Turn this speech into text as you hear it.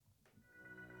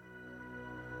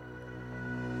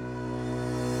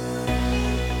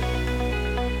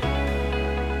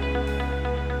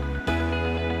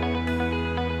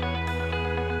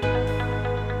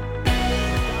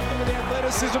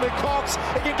This will be Cox.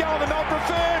 He can go on the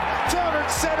non-preferred. 200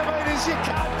 centimetres. You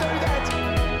can't do that.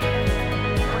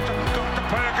 Got to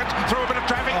Perkins through a bit of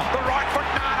traffic. The right foot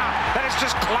Nana. That is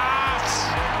just class.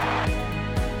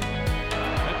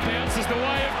 It bounces the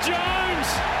way of Jones.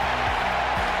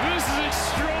 This is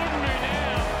extraordinary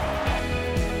now.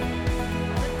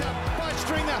 Picked up by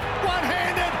Stringer.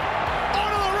 One-handed.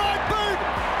 Onto the right boot.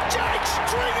 Jake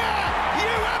Stringer.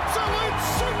 You absolute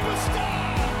superstar.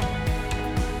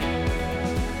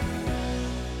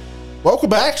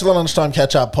 Welcome back to the Lunchtime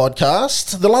Catch-Up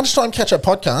Podcast. The Lunchtime Catch-Up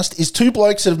Podcast is two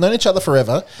blokes that have known each other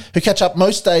forever who catch up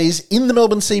most days in the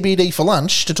Melbourne CBD for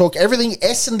lunch to talk everything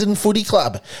Essendon Footy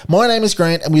Club. My name is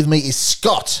Grant and with me is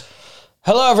Scott.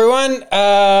 Hello, everyone.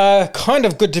 Kind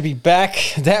of good to be back.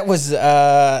 That was the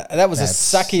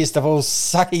suckiest of all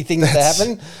sucky things to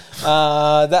happen.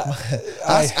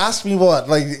 Ask me what,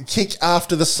 like kick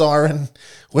after the siren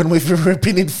when we've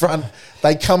been in front,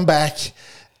 they come back.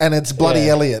 And it's bloody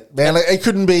Elliot, man. Like, it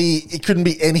couldn't be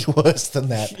any worse than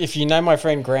that. If you know my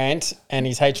friend Grant and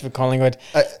his hatred for Collingwood,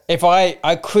 if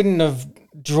I couldn't have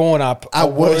drawn up a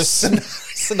worse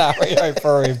scenario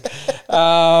for him.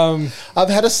 I've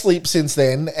had a sleep since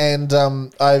then, and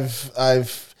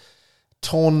I've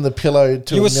torn the pillow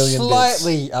to a million bits. You were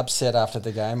slightly upset after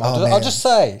the game. I'll just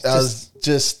say. I was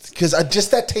because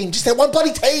that team, just that one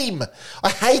bloody team. I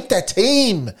hate that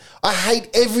team. I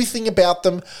hate everything about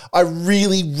them. I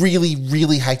really, really,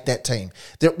 really hate that team.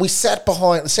 That we sat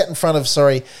in front of,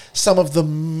 some of the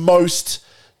most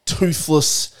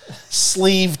toothless,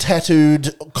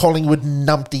 sleeve-tattooed Collingwood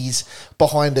numpties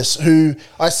behind us who,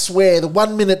 I swear, the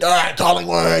 1 minute,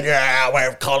 Collingwood,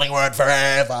 we're Collingwood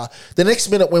forever. The next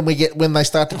minute when they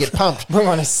start to get pumped. We're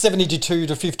on a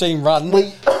 72-15 run.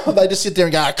 They just sit there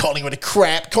and go, Collingwood are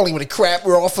crap,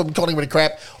 we're off them, Collingwood are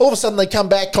crap. All of a sudden they come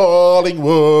back,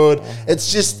 Collingwood.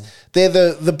 It's just, they're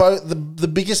the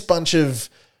biggest bunch of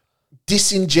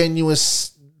disingenuous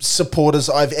supporters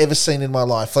I've ever seen in my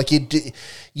life. Like you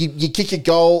kick a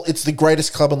goal, it's the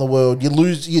greatest club in the world. You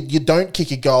lose, you don't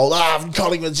kick a goal.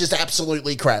 Collingwood's just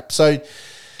absolutely crap. So,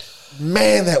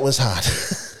 man, that was hard.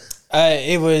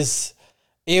 It was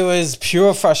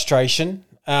pure frustration.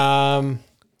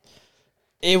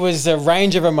 It was a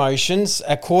range of emotions.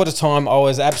 At quarter time, I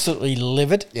was absolutely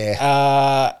livid.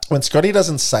 Yeah. When Scotty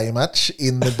doesn't say much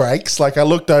in the breaks, like I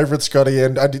looked over at Scotty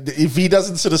and if he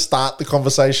doesn't sort of start the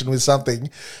conversation with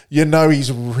something, you know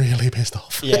he's really pissed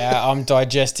off. Yeah, I'm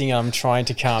digesting. I'm trying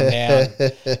to calm down.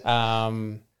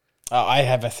 I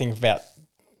have a thing about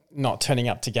not turning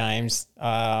up to games.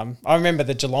 I remember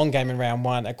the Geelong game in round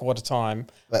one at quarter time.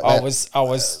 I was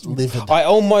livid. I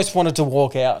almost wanted to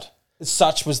walk out.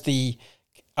 Such was the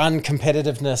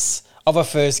uncompetitiveness of a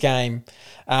first game.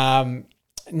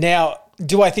 Now,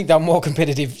 do I think they're more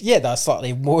competitive? Yeah, they're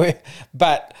slightly more,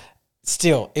 but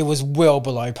still, it was well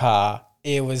below par.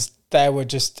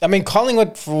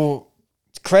 Collingwood, for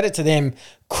credit to them,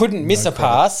 couldn't miss a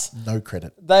pass. No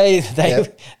credit. They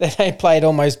played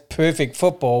almost perfect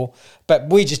football, but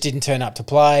we just didn't turn up to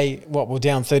play. We're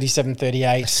down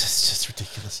 37-38. It's just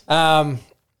ridiculous.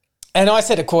 And I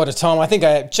said at quarter time, I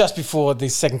think just before the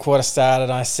second quarter started,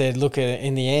 I said, look,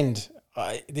 in the end,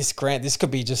 this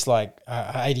could be just like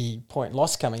a 80-point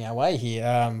loss coming our way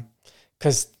here,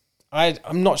 because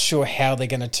I'm not sure how they're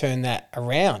going to turn that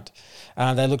around.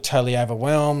 They look totally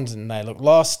overwhelmed and they look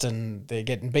lost and they're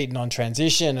getting beaten on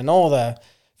transition and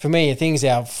for me, things,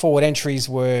 our forward entries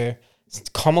were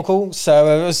comical.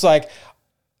 So it was like,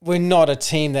 we're not a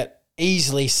team that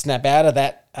easily snap out of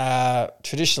that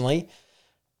traditionally.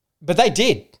 But they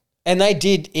did, and they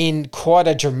did in quite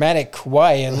a dramatic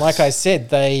way. And like I said,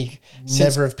 they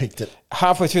never have picked it.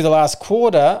 Halfway through the last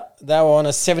quarter, they were on a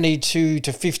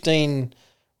 72-15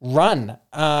 run,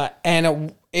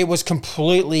 and it was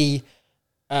completely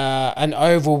an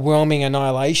overwhelming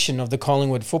annihilation of the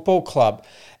Collingwood Football Club.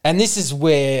 And this is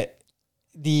where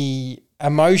the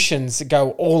emotions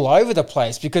go all over the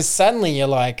place, because suddenly you're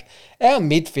like, our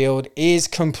midfield is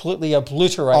completely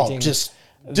obliterating.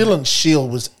 Dylan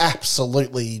Shield was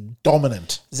absolutely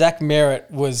dominant. Zach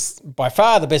Merritt was by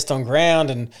far the best on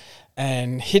ground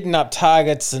and hitting up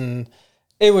targets, and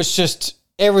it was just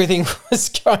everything was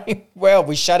going well.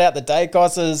 We shut out the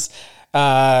Dacosses.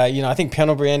 I think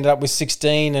Pendlebury ended up with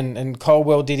 16 and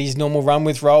Colwell did his normal run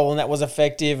with roll, and that was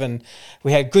effective. And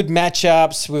we had good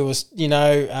matchups. We was,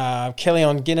 Kelly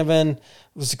on Ginnivan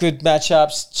It was a good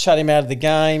matchups. Shut him out of the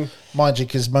game. Mind you,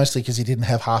 mostly because he didn't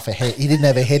have half a head. He didn't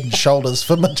have a head and shoulders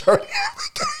for majority.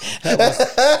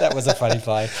 That was a funny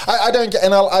play. I don't get,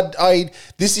 and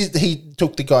he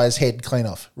took the guy's head clean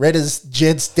off. Redder's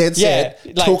dead set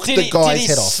took the guy's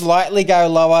head off. Slightly go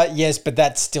lower, yes, but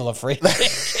that's still a free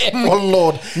kick. Oh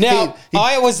Lord! Now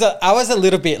I was a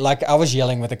little bit like I was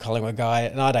yelling with the Collingwood guy,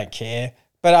 and I don't care.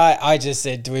 But I just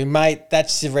said to him, mate,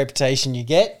 that's the reputation you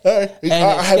get. I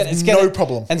have no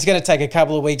problem. And it's going to take a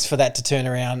couple of weeks for that to turn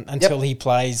around until he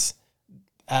plays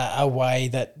a way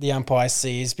that the umpires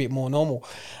see is a bit more normal.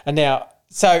 And now,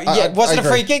 was it a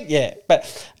free kick? Yeah.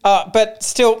 But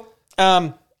still,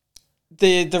 the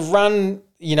run,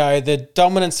 the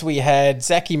dominance we had,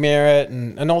 Zachy Merritt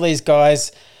and all these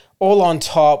guys all on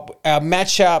top, our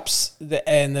matchups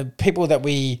and the people that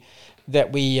we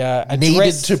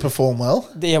needed to perform well.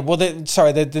 Yeah, well,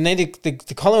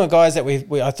 the Collingwood guys that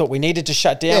I thought we needed to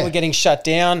shut down. Yeah. We're getting shut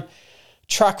down.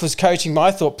 Truck was coaching,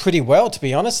 I thought, pretty well, to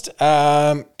be honest.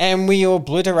 And we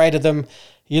obliterated them.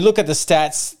 You look at the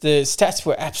stats. The stats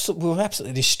were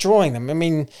absolutely destroying them. I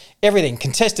mean, everything: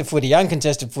 contested footy,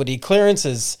 uncontested footy,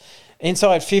 clearances,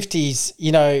 inside 50s.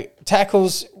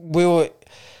 Tackles. We were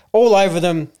all over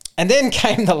them. And then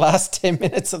came the last 10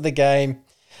 minutes of the game.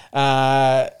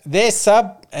 Their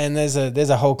sub, and there's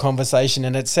a whole conversation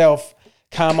in itself.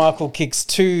 Carmichael kicks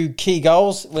 2 key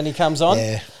goals when he comes on.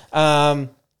 Yeah.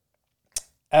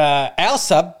 Our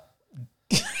sub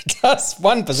does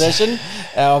one possession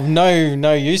of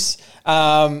no use,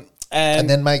 and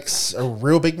then makes a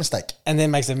real big mistake. And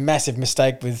then makes a massive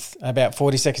mistake with about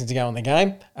 40 seconds to go in the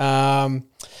game.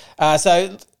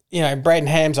 So Braden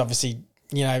Hams obviously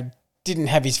didn't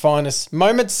have his finest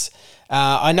moments.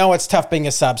 I know it's tough being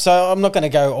a sub, so I'm not going to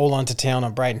go all onto town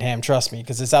on Braden Ham, trust me,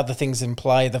 because there's other things in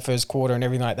play the first quarter and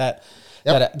everything like that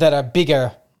that are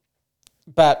bigger.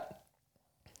 But,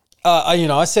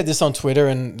 I said this on Twitter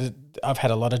and I've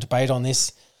had a lot of debate on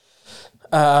this.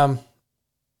 For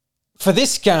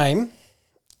this game,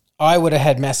 I would have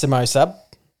had Massimo sub,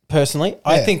 personally. Yeah.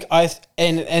 I think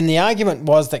and the argument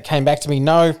was that came back to me,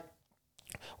 no,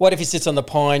 what if he sits on the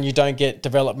pine, you don't get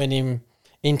development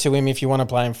into him if you want to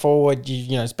play him forward.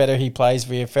 It's better he plays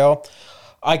VFL.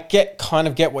 I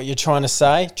get what you're trying to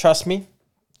say. Trust me.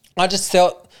 I just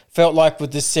felt like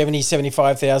with this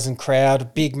 75,000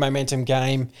 crowd, big momentum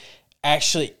game,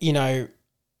 actually,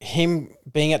 him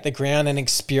being at the ground and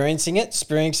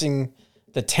experiencing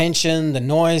the tension, the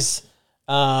noise,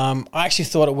 I actually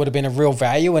thought it would have been a real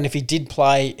value. And if he did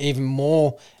play even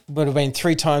more, it would have been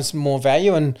 3 times more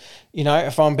value. And,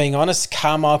 if I'm being honest,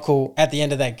 Carmichael at the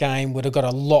end of that game would have got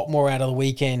a lot more out of the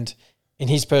weekend in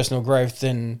his personal growth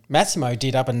than Massimo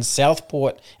did up in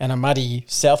Southport and a muddy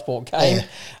Southport game.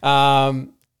 Yeah.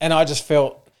 And I just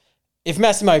felt if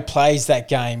Massimo plays that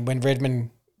game when Redmond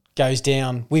goes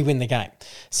down, we win the game.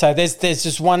 So there's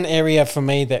just one area for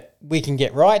me that we can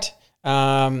get right.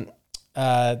 That's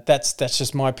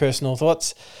just my personal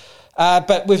thoughts.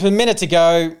 But with a minute to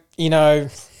go,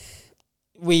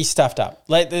 we stuffed up.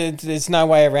 There's no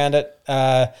way around it.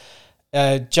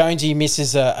 Jonesy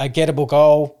misses a gettable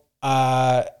goal.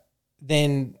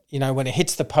 Then, when it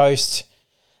hits the post,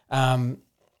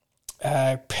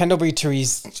 Pendlebury, to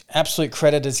his absolute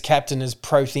credit as captain, is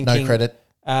pro-thinking. No credit.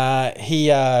 He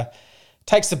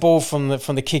takes the ball from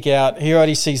the kick out. He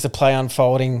already sees the play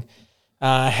unfolding.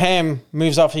 Ham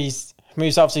moves off his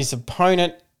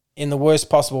opponent in the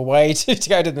worst possible way to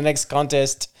go to the next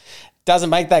contest.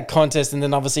 Doesn't make that contest, and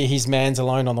then obviously his man's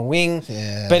alone on the wing.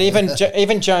 Yeah. But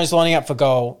even Jones lining up for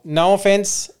goal, no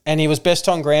offense, and he was best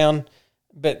on ground,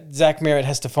 but Zach Merritt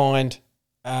has to find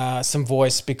some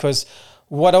voice, because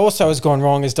what also has gone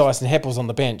wrong is Dyson Heppel's on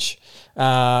the bench.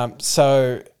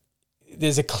 So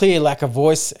there's a clear lack of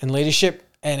voice and leadership,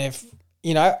 and if,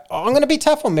 I'm going to be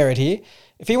tough on Merritt here.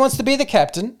 If he wants to be the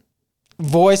captain,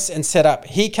 voice and set up.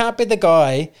 He can't be the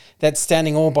guy that's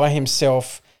standing all by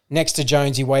himself next to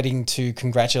Jonesy waiting to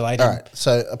congratulate him. All right,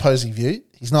 so opposing view,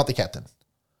 he's not the captain.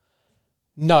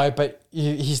 No, but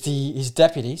he's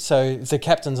deputy, so if the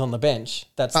captain's on the bench,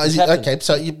 that's the captain. Okay,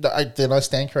 so then I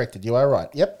stand corrected. You are right.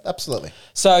 Yep, absolutely.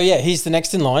 So, yeah, he's the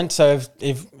next in line. So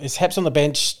if Hep's on the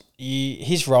bench,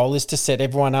 his role is to set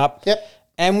everyone up. Yep.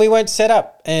 And we won't set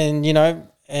up, and,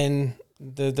 and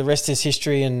the rest is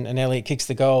history, and Elliott kicks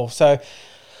the goal. So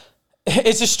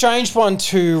it's a strange one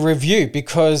to review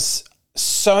because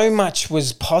so much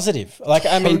was positive.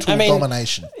 Total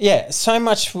domination. Yeah, so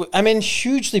much.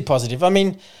 Hugely positive.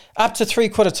 Up to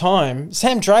 3/4 time,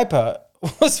 Sam Draper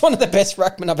was one of the best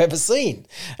ruckmen I've ever seen.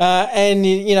 And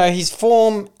his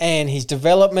form and his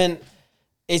development,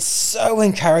 it's so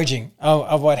encouraging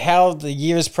of how the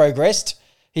year has progressed.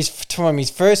 From his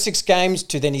first 6 games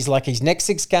to then his next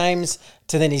 6 games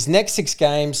to then his next 6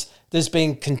 games, there's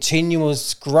been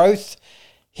continuous growth.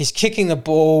 He's kicking the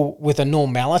ball with a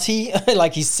normality,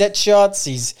 like his set shots.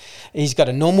 He's got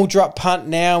a normal drop punt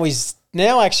now. He's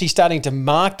now actually starting to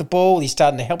mark the ball. He's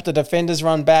starting to help the defenders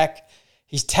run back.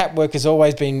 His tap work has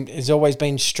always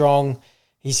been strong.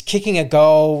 He's kicking a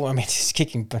goal. I mean, he's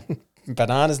kicking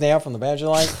bananas now from the boundary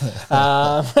line.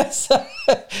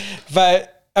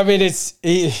 But I mean,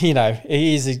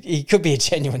 he could be a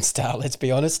genuine star. Let's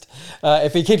be honest.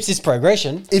 If he keeps this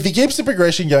progression,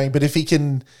 going, but if he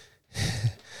can.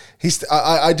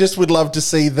 I just would love to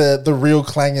see the real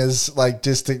clangers, like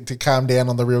just to calm down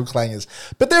on the real clangers.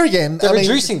 But there again, they're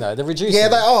reducing. Yeah,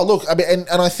 and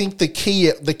I think the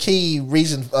key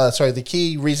reason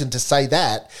to say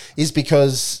that is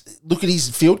because look at his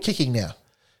field kicking now.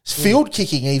 Field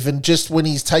kicking, even just when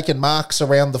he's taken marks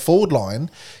around the forward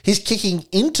line, his kicking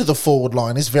into the forward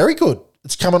line is very good.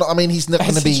 It's coming. I mean, he's not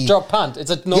going to be It's a drop punt. It's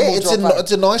a normal drop punt.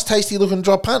 It's a nice, tasty looking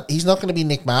drop punt. He's not going to be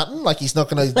Nick Martin. Like he's not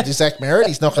going to Zach Merritt.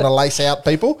 He's not going to lace out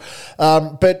people.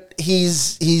 But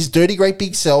his dirty great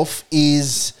big self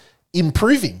is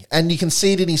improving, and you can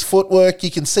see it in his footwork.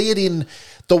 You can see it in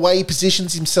the way he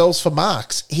positions himself for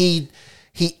marks. He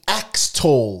acts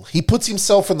tall. He puts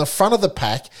himself in the front of the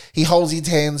pack. He holds his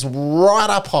hands right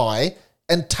up high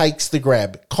and takes the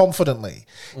grab confidently,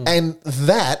 and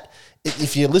that.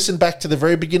 If you listen back to the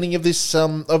very beginning of this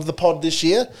of the pod this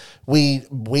year,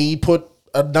 we put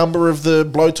a number of the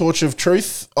blowtorch of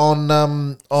truth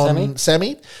on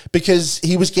Sammy because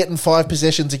he was getting 5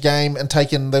 possessions a game and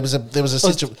taking there was a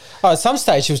situation. At some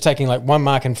stage he was taking like 1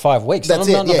 mark in 5 weeks. That's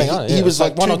it. Yeah, he was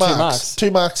like 1 or 2 marks.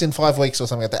 2 marks in 5 weeks or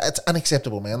something like that. That's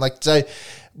unacceptable, man. Like so,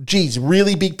 geez,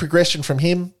 really big progression from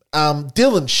him.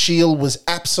 Dylan Shield was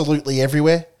absolutely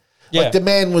everywhere. Yeah. Like the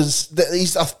man was,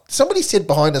 somebody said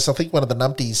behind us, I think one of the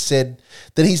numpties said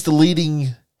that he's the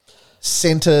leading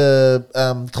centre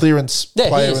clearance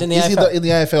player. He is in the AFL. In the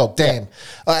AFL, damn.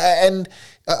 Yeah. And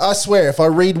I swear, if I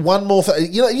read one more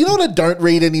thing, you know what I don't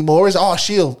read anymore is,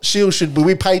 Shield should,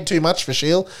 we paid too much for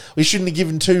Shield. We shouldn't have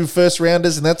given 2 first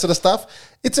rounders and that sort of stuff.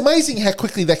 It's amazing how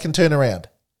quickly that can turn around.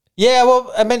 Yeah,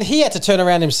 well, I mean, he had to turn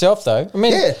around himself, though. I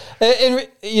mean,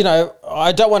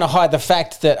 I don't want to hide the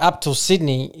fact that up till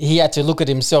Sydney, he had to look at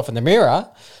himself in the mirror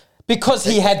because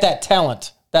he had that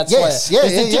talent. That's why there's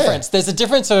a difference. There's a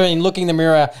difference between looking in the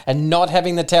mirror and not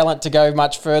having the talent to go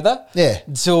much further. Yeah.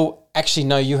 So actually,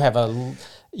 no, you have a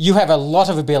lot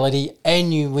of ability,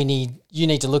 and you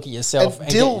need to look at yourself.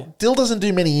 And Dill doesn't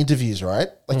do many interviews, right?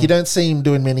 Like you don't see him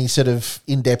doing many sort of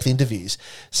in-depth interviews.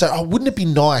 So wouldn't it be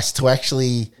nice to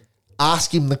actually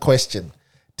ask him the question,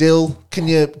 Dill, can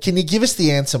you give us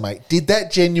the answer, mate? Did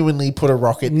that genuinely put a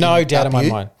rocket? No doubt in my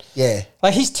mind. Yeah,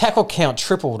 like his tackle count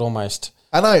tripled almost.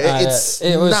 I know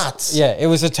it was nuts. Yeah, it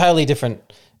was a totally different.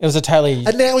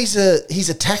 And now he's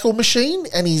a tackle machine,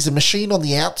 and he's a machine on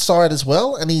the outside as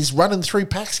well, and he's running through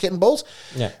packs getting balls.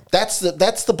 Yeah, that's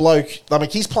the bloke.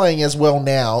 Like he's playing as well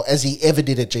now as he ever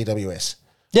did at GWS.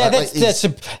 Yeah, we're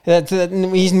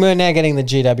now getting the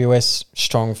GWS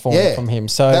strong form from him.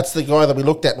 So that's the guy that we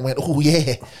looked at and went, oh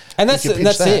yeah, and that's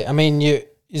it. I mean,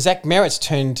 Zach Merritt's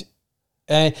turned.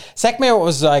 Zach Merritt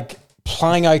was like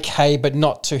playing okay, but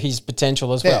not to his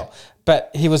potential as well.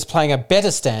 But he was playing a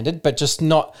better standard, but just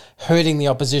not hurting the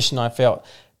opposition, I felt.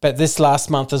 But this last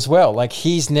month as well, like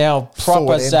he's now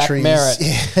proper Zach Merritt.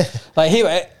 Yeah. Like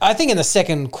I think in the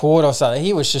second quarter or something,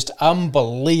 he was just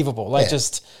unbelievable. Like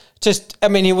I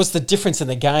mean, he was the difference in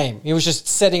the game. He was just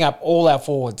setting up all our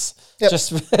forwards. Yep. Just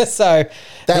so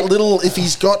that if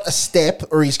he's got a step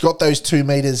or he's got those 2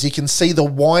 meters, you can see the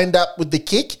wind up with the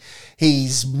kick.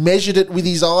 He's measured it with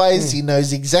his eyes. He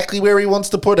knows exactly where he wants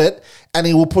to put it, and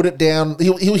he will put it down.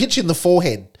 He'll hit you in the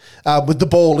forehead with the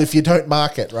ball if you don't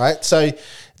mark it, right? So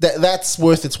that's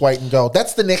worth its weight in gold.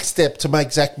 That's the next step to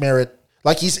make Zach Merritt.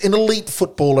 Like he's an elite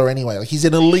footballer anyway. Like he's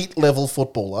an elite level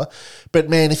footballer. But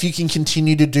man, if you can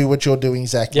continue to do what you're doing,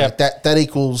 Zach, like that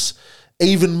equals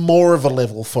even more of a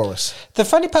level for us. The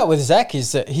funny part with Zach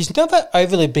is that he's never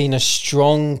overly been a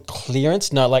strong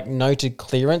clearance, noted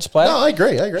clearance player. No, I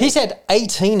agree. He's had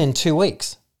 18 in 2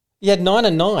 weeks. He had 9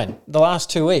 and 9 the last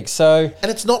 2 weeks. So,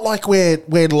 and it's not like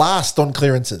we're last on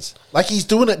clearances. Like he's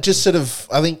doing it just sort of,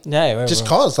 I think, just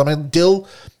cause. I mean, Dill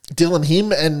and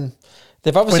him and.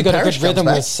 They've obviously got a good rhythm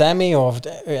with Sammy I'll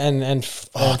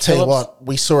tell you what,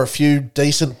 we saw a few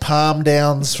decent palm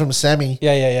downs from Sammy.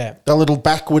 Yeah. The little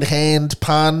backward hand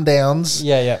palm downs.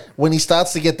 Yeah. When he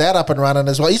starts to get that up and running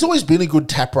as well. He's always been a good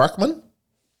tap ruckman.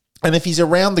 And if he's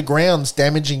around the grounds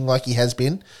damaging like he has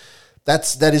been,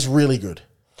 that is really good.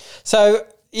 So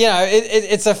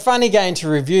it's a funny game to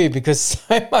review because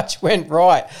so much went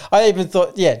right. I even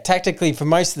thought, tactically for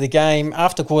most of the game,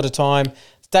 after quarter time,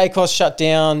 Dacos shut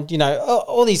down,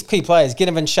 all these key players,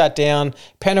 Ginnivan shut down,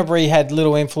 Penalbury had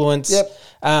little influence. Yep.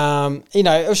 We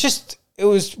were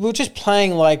just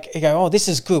playing like, this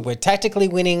is good. We're tactically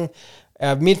winning.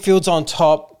 Midfield's on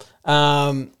top.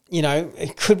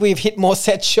 Could we have hit more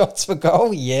set shots for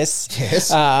goal? Yes.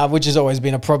 Which has always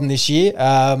been a problem this year.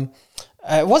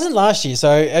 It wasn't last year,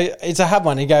 so it's a hard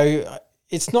one.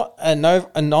 It's not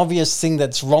an obvious thing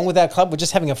that's wrong with our club. We're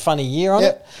just having a funny year on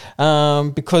it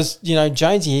because,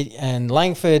 Jonesy and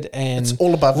Langford and it's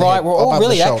all above Wright were all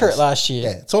really accurate shoulders. last year.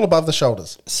 Yeah, it's all above the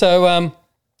shoulders. So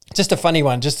just a funny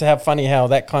one, just to have funny how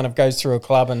that kind of goes through a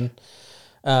club and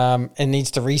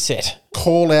needs to reset.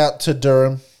 Call out to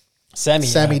Durham.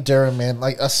 Sammy Durham, man.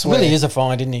 Like, I swear. Really is a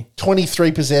find, isn't he?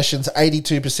 23 possessions,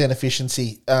 82%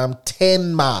 efficiency,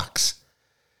 10 marks.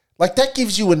 Like, that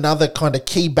gives you another kind of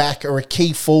key back or a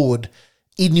key forward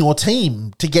in your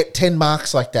team to get 10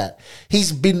 marks like that.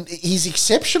 He's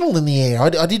exceptional in the air.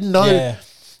 I didn't know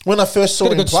when I first saw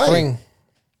him play. Spring.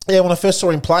 Yeah, when I first saw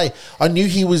him play, I knew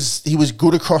he was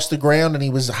good across the ground and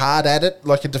he was hard at it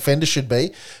like a defender should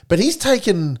be. But he's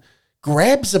taken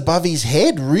grabs above his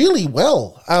head really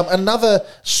well. Another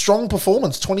strong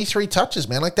performance, 23 touches,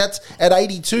 man. Like, that's at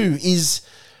 82 is...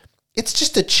 It's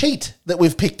just a cheat that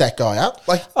we've picked that guy up.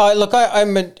 Like,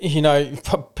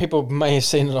 people may have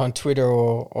seen it on Twitter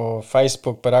or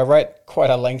Facebook, but I wrote quite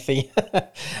a lengthy,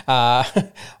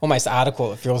 almost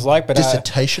article. It feels like, but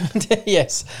dissertation.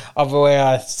 Yes, of where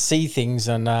I see things,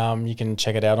 and you can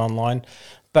check it out online.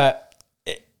 But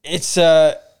it's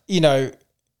because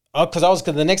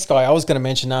the next guy I was going to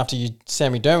mention after you,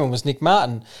 Sammy Derman, was Nick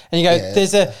Martin, and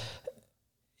there's a,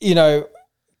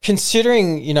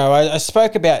 considering, I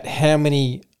spoke about how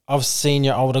many of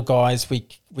senior older guys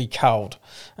we culled,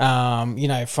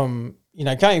 from,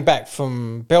 going back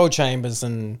from Bell Chambers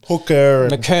and Hooker,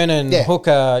 McKernan,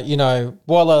 Hooker,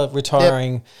 Waller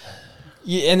retiring. Yep.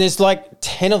 Yeah, and there's like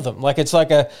 10 of them. Like, it's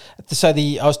like I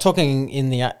was talking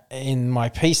in my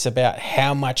piece about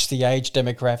how much the age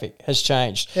demographic has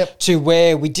changed to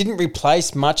where we didn't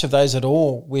replace much of those at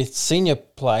all with senior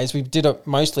players. We did it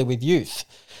mostly with youth.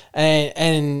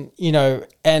 And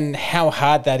how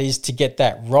hard that is to get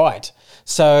that right.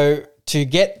 So to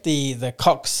get the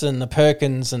Cox and the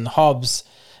Perkins and Hobbs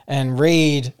and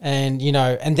Reed and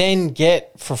then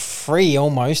get for free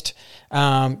almost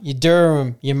your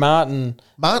Durham, your Martin.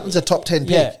 Martin's a top 10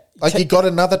 pick. Yeah. Like, you got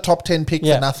another top 10 pick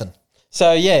for nothing.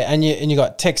 So and you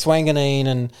got Tex Wanganeen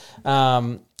and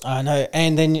I know,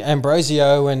 and then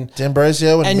Ambrosio and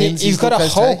Minns, you've got a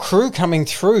whole crew coming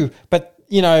through, but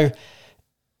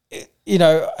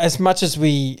as much as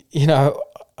we,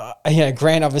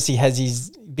 Grant obviously has his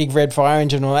big red fire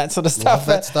engine and all that sort of stuff.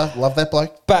 Love that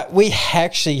bloke. But we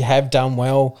actually have done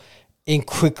well in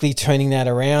quickly turning that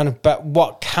around. But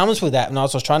what comes with that, and I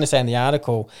was trying to say in the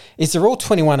article, is they're all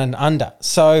 21 and under.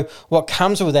 So what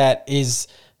comes with that is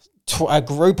a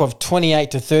group of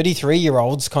 28 to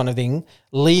 33-year-olds kind of thing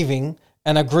leaving,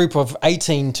 and a group of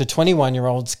 18 to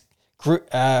 21-year-olds,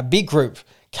 big group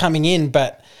coming in,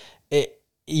 but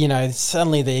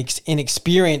suddenly the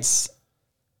inexperience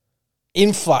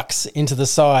influx into the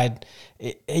side,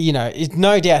 it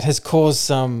no doubt has caused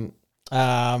some,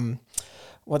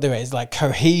 like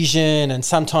cohesion and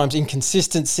sometimes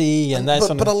inconsistency and that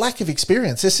but a lack of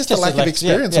experience. It's just a lack of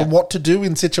experience on what to do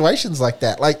in situations like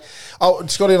that. Like,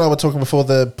 Scotty and I were talking before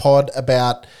the pod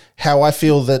about how I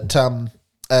feel that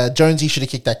Jonesy should have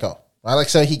kicked that goal. Right? Like,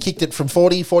 so he kicked it from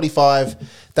 40, 45,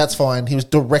 that's fine. He was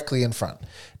directly in front.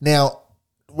 Now,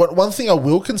 one thing I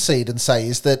will concede and say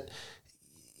is that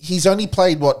he's only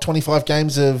played, 25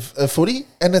 games of footy,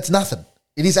 and it's nothing.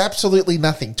 It is absolutely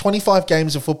nothing. 25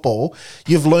 games of football,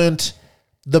 you've learnt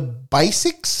the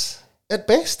basics at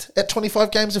best at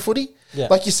 25 games of footy. Yeah.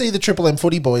 Like, you see the Triple M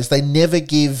footy boys, they never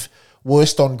give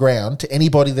worst on ground to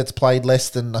anybody that's played less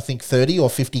than, I think, 30 or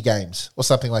 50 games or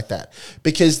something like that,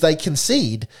 because they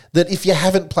concede that if you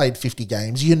haven't played 50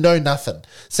 games, you know nothing.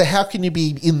 So how can you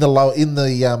be in the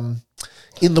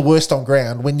worst on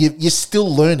ground when you're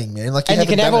still learning, man? Like, you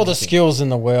can have all the skills in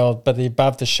the world, but the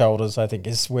above the shoulders, I think,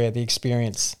 is where the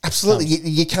experience. Absolutely,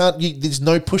 you can't. There's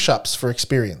no push-ups for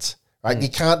experience, right? You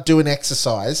can't do an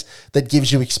exercise that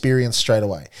gives you experience straight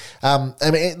away. I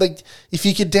mean, like, if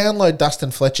you could download Dustin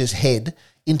Fletcher's head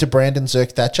into Brandon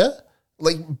Zerk-Thatcher,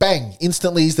 like, bang,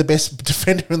 instantly he's the best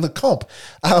defender in the comp.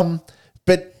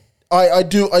 But I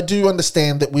do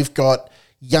understand that we've got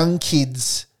young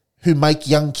kids who make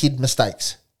young kid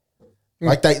mistakes.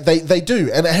 Like, they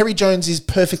do. And Harry Jones is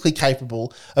perfectly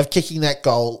capable of kicking that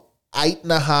goal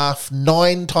 8.5,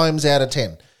 9 times out of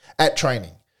 10 at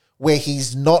training, where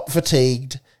he's not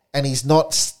fatigued and he's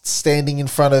not standing in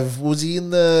front of. Was he in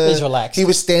the? He's relaxed. He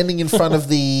was standing in front of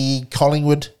the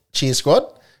Collingwood cheer squad,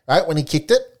 right, when he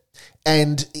kicked it.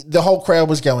 And the whole crowd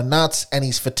was going nuts, and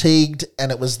he's fatigued,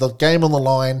 and it was the game on the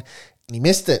line, and he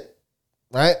missed it,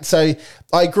 right? So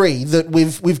I agree that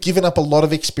we've given up a lot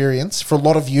of experience for a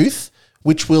lot of youth,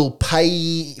 which will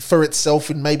pay for itself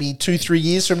in maybe 2-3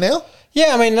 years from now.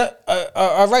 Yeah, I mean,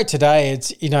 I wrote today.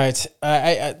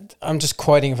 I'm just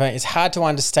quoting. It's hard to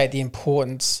understate the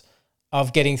importance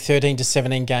of getting 13 to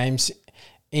 17 games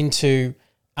into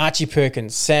Archie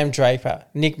Perkins, Sam Draper,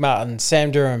 Nick Martin,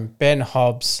 Sam Durham, Ben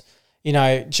Hobbs.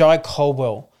 Jai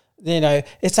Caldwell.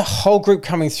 It's a whole group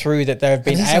coming through that they've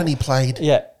been. And he's only played.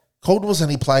 Yeah, Caldwell's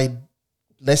only played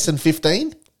less than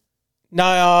 15.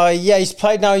 No, he's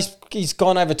played. No, he's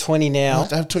gone over 20 now.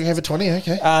 Oh, took over 20.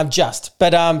 Okay.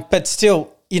 But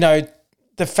still,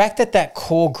 the fact that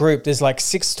core group, there's like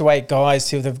 6 to 8 guys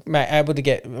who have been able to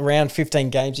get around 15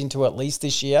 games into at least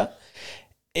this year.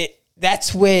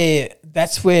 That's where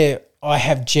I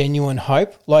have genuine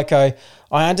hope. Like I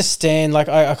understand. Like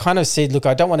I kind of said, look,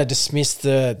 I don't want to dismiss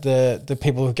the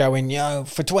people who go in.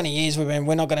 For 20 years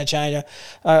we're not going to change.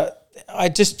 I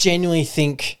just genuinely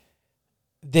think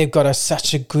they've got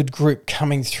such a good group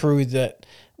coming through that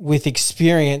with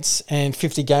experience and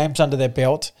 50 games under their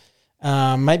belt,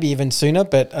 maybe even sooner.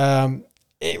 But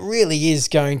it really is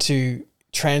going to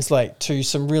translate to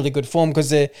some really good form because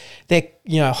they're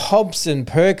Hobbs and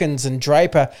Perkins and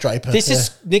Draper. This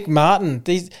is Nick Martin.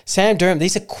 Sam Durham.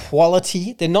 These are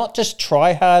quality. They're not just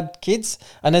try hard kids,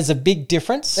 and there's a big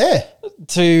difference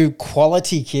to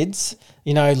quality kids.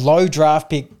 Low draft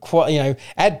pick.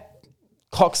 Add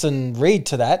Cox and Reed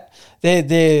to that.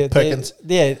 They're Perkins.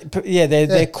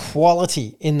 They're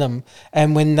quality in them,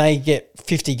 and when they get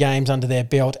 50 games under their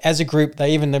belt as a group,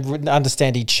 they even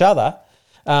understand each other.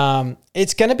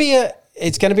 It's going to be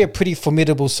a pretty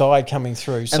formidable side coming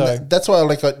through. So and that's why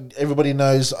everybody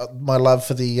knows my love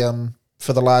for the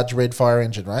large red fire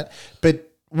engine, right? But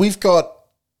we've got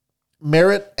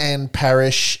Merritt and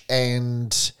Parrish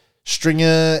and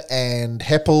Stringer and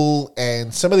Heppel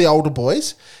and some of the older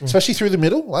boys, especially through the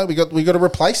middle. Like we got to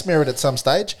replace Merritt at some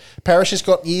stage. Parrish has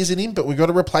got years in him, but we've got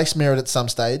to replace Merritt at some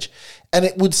stage. And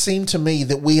it would seem to me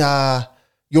that we are.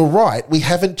 You're right. We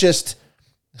haven't just.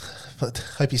 I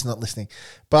hope he's not listening,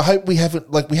 but I hope we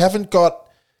haven't got.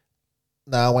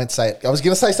 No, I won't say it. I was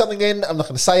going to say something then. I'm not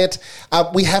going to say it.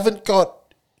 We haven't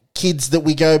got kids that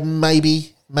we go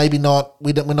maybe not.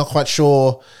 We're not quite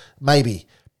sure. Maybe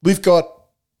we've got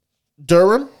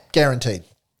Durham guaranteed.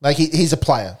 Like he's a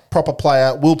player, proper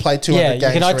player. Will play 200 games. Yeah,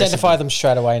 you can identify them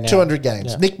straight away now. 200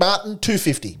 games. Yeah. Nick Martin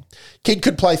 250. Kid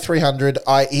could play 300.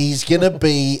 He's going to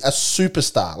be a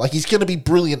superstar. Like he's going to be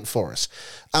brilliant for us.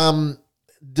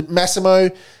 Massimo,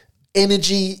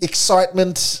 energy,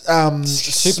 excitement,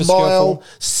 smile,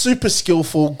 super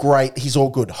skillful, great. He's all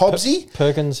good. Hobbsy.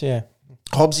 Perkins, yeah.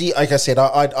 Hobbsy, like I said,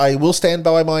 I will stand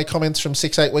by my comments from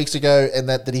 6-8 weeks ago and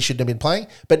that he shouldn't have been playing.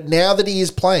 But now that he is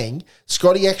playing,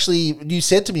 Scotty actually, you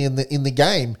said to me in the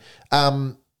game,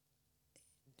 have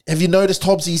you noticed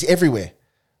Hobbsy's everywhere?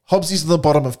 Hobbsy's on the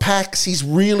bottom of packs. He's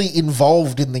really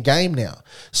involved in the game now.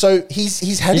 So he's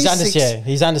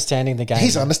understanding the game.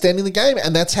 He's understanding the game,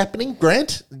 and that's happening.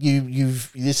 Grant,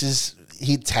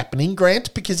 it's happening,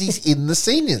 Grant, because he's in the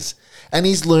seniors and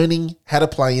he's learning how to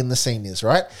play in the seniors,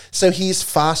 right? So he's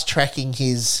fast tracking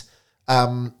his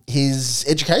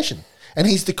education, and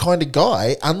he's the kind of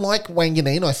guy, unlike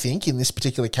Wanganeen, I think in this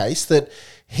particular case, that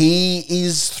he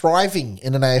is thriving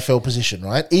in an AFL position,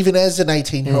 right? Even as an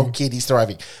 18-year-old kid, he's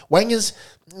thriving. Wanga's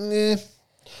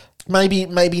maybe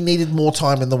needed more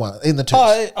time in the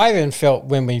twos. I even felt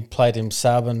when we played him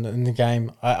sub in the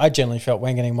game, I generally felt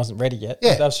Wanganeen wasn't ready yet.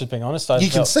 Yeah. I was just being honest. You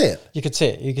could see it. You could see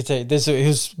it. He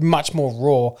was much more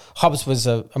raw. Hobbs was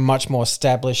a much more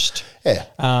established. Yeah.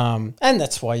 And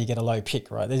that's why you get a low pick,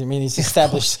 right? I mean, he's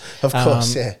established. Of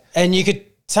course, yeah. And you could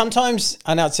sometimes,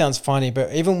 I know it sounds funny,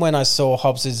 but even when I saw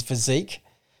Hobbs's physique,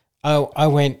 I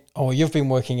went, oh, you've been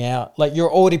working out. Like,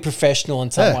 you're already professional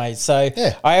in some ways. So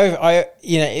I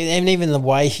and even the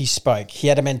way he spoke, he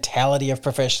had a mentality of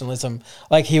professionalism.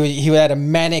 Like he had a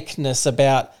manicness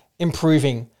about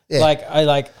improving. Yeah.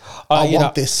 I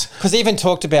want this. Because he even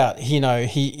talked about, he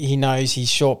knows his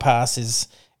short pass is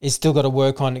still got to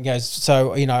work on it. He goes,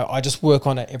 so, I just work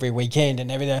on it every weekend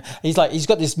and everything. He's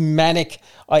got this manic,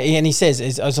 and he says,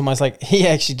 it's almost like, he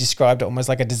actually described it almost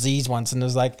like a disease once, and it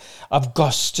was like, I've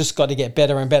just got to get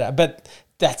better and better. But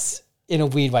that's, in a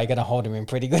weird way, going to hold him in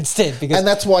pretty good stead. And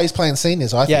that's why he's playing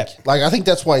seniors, I think. I think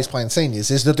that's why he's playing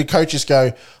seniors, is that the coaches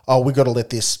go, oh, we've got to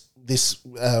let this this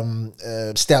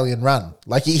Stallion run.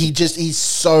 Like he's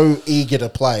so eager to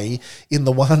play in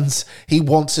the ones. He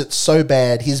wants it so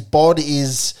bad. His bod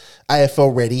is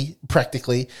AFL ready,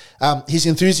 practically. His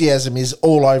enthusiasm is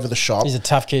all over the shop. He's a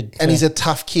tough kid. And he's a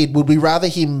tough kid. Would we rather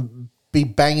him be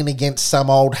banging against some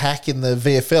old hack in the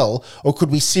VFL, or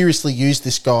could we seriously use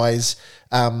this guy's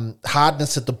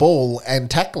hardness at the ball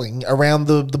and tackling around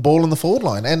the ball in the forward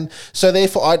line? And so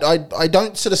therefore I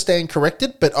don't sort of stand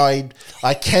corrected, but I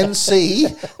can see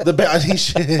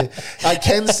I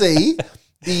can see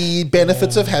the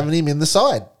benefits of having him in the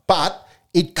side. But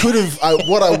it could have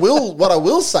what I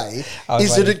will say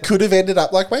is that it could have ended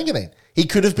up like Wanganeen. He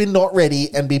could have been not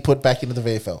ready and be put back into the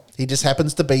VFL. He just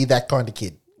happens to be that kind of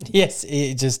kid. Yes,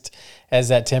 he just has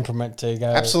that temperament to go.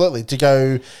 Absolutely. To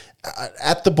go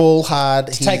at the ball hard.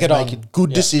 He's take it making on.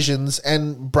 good decisions,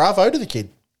 and bravo to the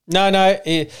kid. No,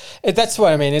 that's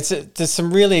what I mean. There's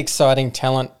some really exciting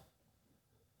talent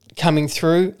coming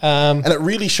through. And it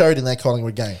really showed in that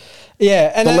Collingwood game.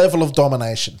 Yeah. And the level of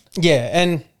domination. Yeah.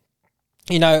 And,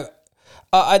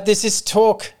 there's this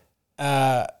talk.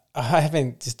 I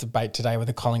having this debate today with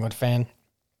a Collingwood fan.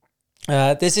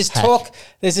 There's this talk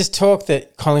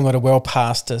that Collingwood are well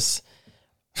past us.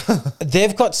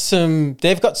 They've got some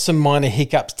minor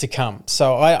hiccups to come.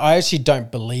 So I actually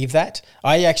don't believe that.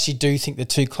 I actually do think the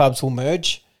two clubs will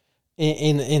merge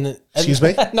in Excuse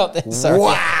me? Not that, sorry.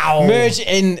 Wow. Merge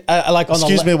in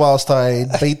Excuse me whilst I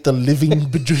beat the living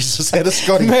bejesus out of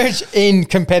Scotty. Merge in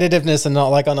competitiveness and not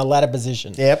like on a ladder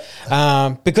position. Yep.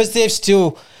 Because they've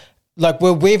still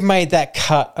where we've made that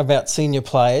cut about senior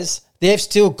players. They've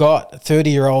still got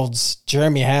 30-year-olds,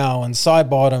 Jeremy Howe and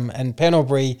Sidebottom and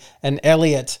Pendlebury and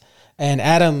Elliott and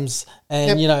Adams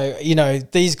and,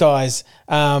 these guys.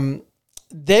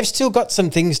 They've still got some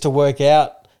things to work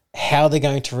out how they're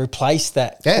going to replace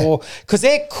that. Yeah. Because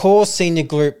their core senior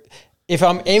group, if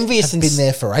I'm envious... Have been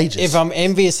there for ages. If I'm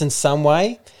envious in some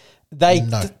way, they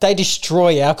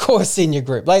destroy our core senior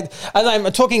group. And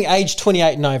I'm talking age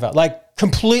 28 and over.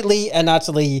 Completely and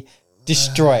utterly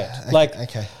destroy it.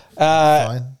 Okay.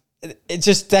 Fine.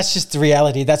 That's just the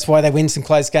reality. That's why they win some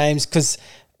close games, because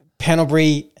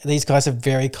Pendlebury, these guys are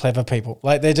very clever people.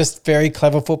 They're just very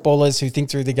clever footballers who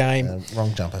think through the game.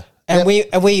 Wrong jumper. And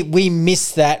we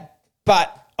miss that.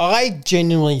 But I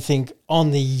genuinely think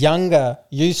on the younger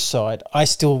youth side, I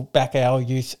still back our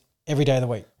youth every day of the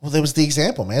week. Well, there was the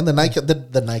example, man. The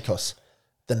NACOS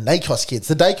kids.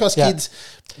 The Dacos kids,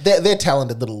 they're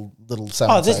talented little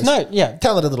so-and-sos. Talented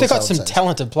little they've got some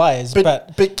talented players,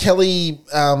 but Kelly,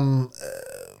 I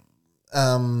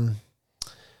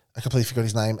completely forgot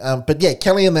his name. But yeah,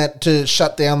 Kelly and that to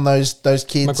shut down those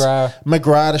kids.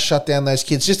 McGrath to shut down those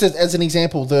kids. Just as an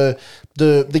example, the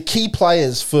key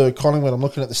players for Collingwood, I'm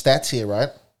looking at the stats here, right?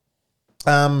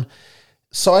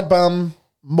 Sidebum,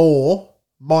 Moore,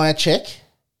 Myercheck,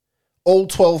 all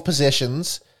 12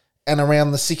 possessions, and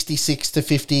around the 66 to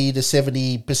 50 to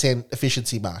 70%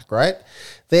 efficiency mark, right?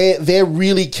 They're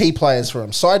really key players for them.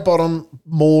 Sidebottom,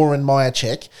 Moore, and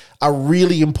Myercheck are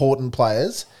really important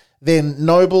players. Then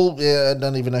Noble, I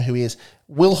don't even know who he is.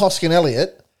 Will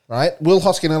Hoskin-Elliott, right? Will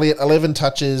Hoskin-Elliott, 11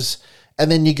 touches,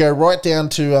 and then you go right down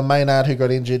to Maynard, who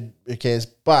got injured. Who cares?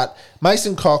 But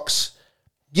Mason Cox,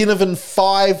 Ginnivan,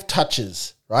 5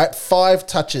 touches, right? 5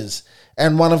 touches,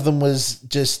 and one of them was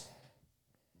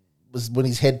when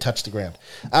his head touched the ground.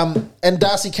 And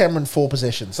Darcy Cameron, 4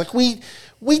 possessions.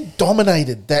 We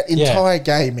dominated that entire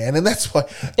game, man, and that's why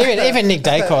even Nick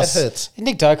Dacos. It hurts.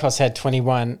 Nick Dacos had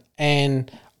 21,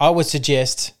 and I would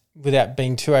suggest, without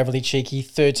being too overly cheeky,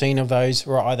 13 of those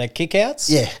were either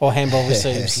kickouts or handball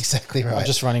receives. Yeah, exactly right. Or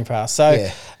just running past. So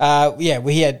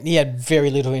he had very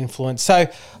little influence. So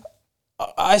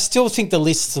I still think the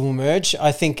lists will merge.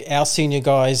 I think our senior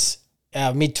guys,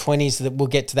 our mid-20s, that will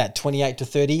get to that 28 to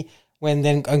 30,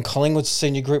 and Collingwood's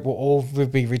senior group will all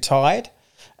be retired.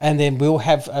 And then we'll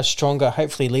have a stronger,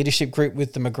 hopefully, leadership group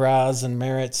with the McGraths and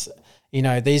Merritts,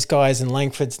 these guys and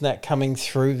Langfords and that coming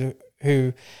through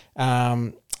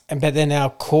but then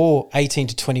our core 18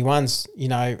 to 21s,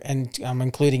 and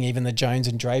including even the Jones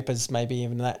and Drapers, maybe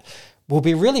even that, will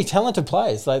be really talented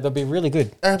players. They'll be really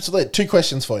good. Absolutely. 2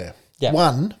 questions for you. Yeah.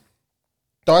 1,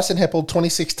 Dyson Heppel,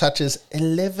 26 touches,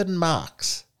 11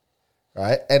 marks,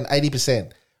 right, and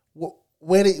 80%.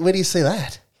 Where do you see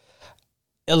that?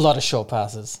 A lot of short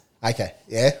passes. Okay,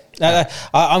 yeah.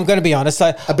 I'm going to be honest.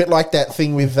 A bit like that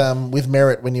thing with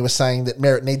Merritt when you were saying that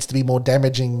Merritt needs to be more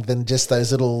damaging than just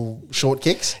those little short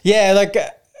kicks. Yeah,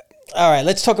 all right,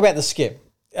 let's talk about the skip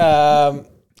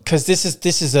because this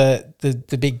is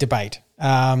the big debate.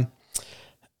 Okay,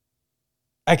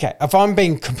 if I'm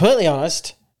being completely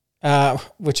honest,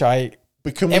 which I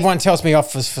But can we, Everyone tells me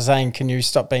off for saying, can you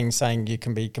stop saying you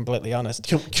can be completely honest?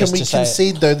 can Just we to say it.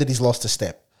 concede, though, that he's lost a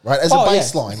step? Right? As a Oh, yeah.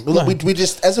 baseline. No. We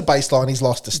just, as a baseline, he's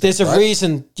lost a step. There's a right?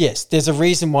 reason, yes, there's a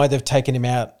reason why they've taken him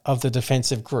out of the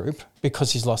defensive group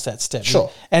because he's lost that step.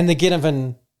 Sure. And the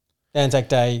Ginnivan Anzac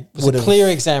Day was a clear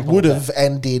example Would of have that.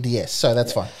 and did, yes. So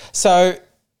that's fine.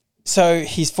 So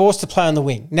he's forced to play on the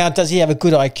wing. Now, does he have a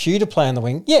good IQ to play on the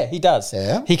wing? Yeah, he does.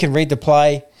 Yeah. He can read the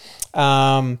play.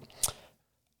 I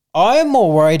am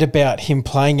more worried about him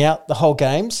playing out the whole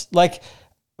games. Like,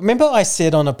 remember I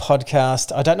said on a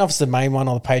podcast, I don't know if it's the main one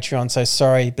or the Patreon, so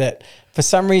sorry, but for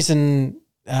some reason,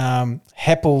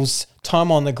 Heppel's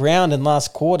time on the ground in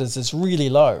last quarters is really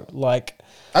low. Like,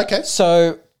 Okay.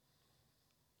 so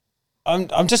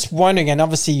I'm just wondering, and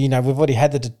obviously, you know, we've already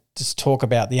had this talk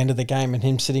about the end of the game and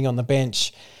him sitting on the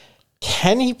bench.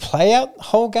 Can he play out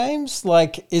whole games?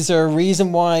 Like, is there a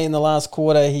reason why in the last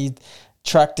quarter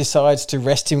Truck decides to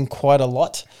rest him quite a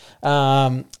lot?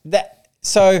 And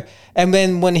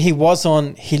then when he was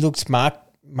on, he looked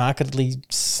markedly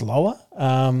slower.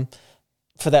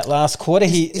 For that last quarter,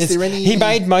 he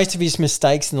made most of his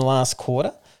mistakes in the last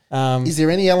quarter. Is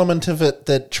there any element of it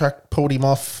that Truck pulled him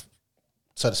off,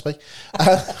 so to speak?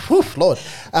 Whew, Lord.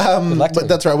 But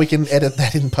that's right. We can edit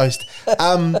that in post.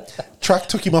 Truck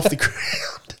took him off the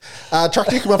ground. Truck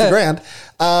took him off the ground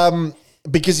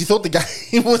because he thought the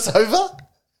game was over?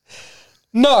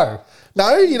 No.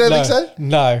 No? You don't think so?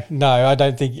 No, I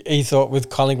don't think he thought with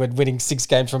Collingwood winning 6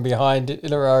 games from behind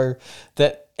in a row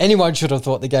that anyone should have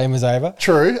thought the game was over.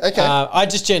 True. Okay. I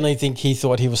just generally think he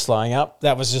thought he was slowing up.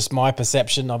 That was just my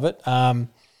perception of it.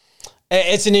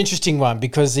 It's an interesting one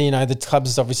because, you know, the clubs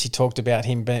has obviously talked about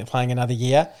him playing another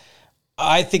year.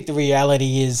 I think the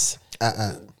reality is...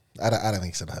 I don't think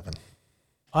it's going to happen.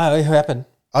 Oh, it happened.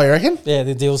 Oh, you reckon? Yeah,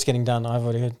 the deal's getting done. I've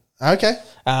already heard. Okay.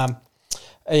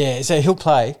 Yeah, so he'll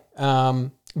play.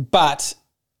 But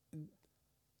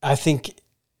I think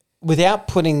without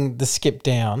putting the skip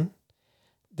down,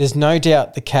 there's no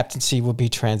doubt the captaincy will be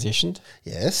transitioned.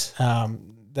 Yes.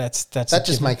 That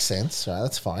just makes sense. Right,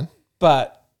 that's fine.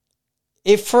 But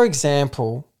if, for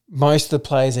example, most of the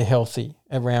players are healthy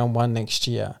at round 1 next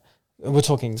year, we're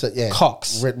talking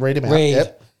Cox, read him out. Reed,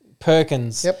 Yep.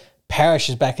 Perkins, Yep. Parrish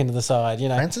is back into the side, you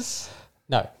know. Francis?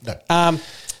 No. No.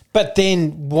 But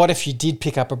then what if you did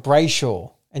pick up a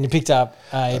Brayshaw and you picked up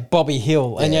a Bobby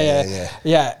Hill? And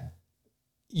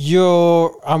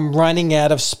I'm running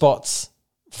out of spots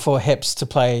for Heps to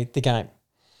play the game.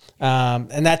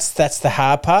 And that's the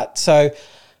hard part. So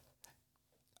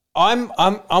I'm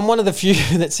one of the few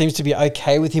that seems to be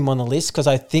okay with him on the list because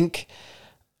I think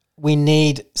we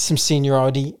need some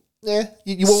seniority. Yeah,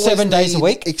 you always 7 days a need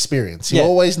week. experience. You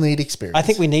always need experience. I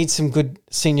think we need some good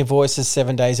senior voices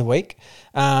 7 days a week,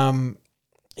 in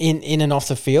and off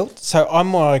the field. So I'm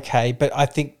more okay, but I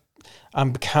think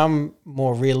I'm become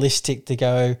more realistic to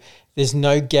go. There's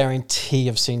no guarantee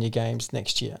of senior games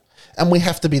next year, and we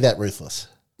have to be that ruthless.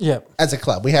 Yeah, as a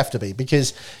club, we have to be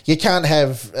because you can't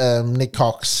have Nick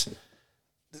Cox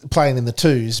playing in the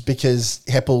twos because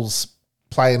Heppel's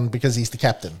playing because he's the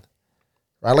captain,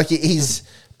 right? Like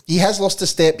he has lost a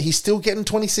step. He's still getting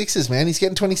 26s, man. He's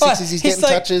getting 26s. He's getting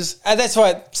touches. That's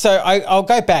right. So I'll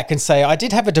go back and say I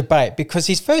did have a debate because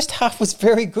his first half was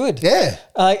very good. Yeah.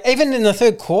 Even in the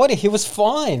third quarter, he was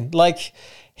fine. Like,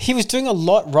 he was doing a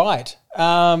lot right.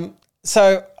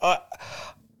 So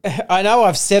I know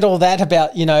I've said all that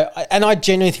about, you know, and I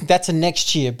genuinely think that's a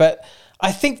next year, but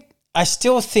I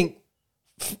still think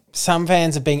some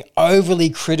fans are being overly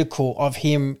critical of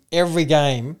him every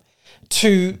game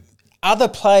to other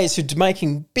players who are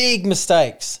making big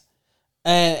mistakes.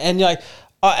 And like,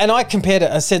 and I compared it.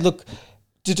 I said, look,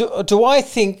 do I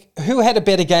think who had a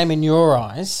better game in your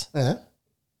eyes? Yeah.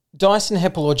 Dyson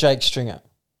Heppel or Jake Stringer?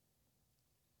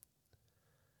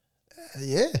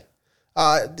 Yeah.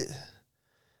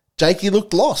 Jakey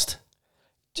looked lost.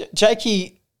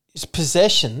 Jakey's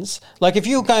possessions, like if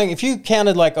you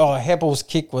counted like, Heppel's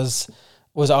kick was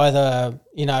either,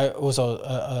 you know, it was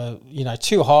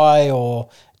too high or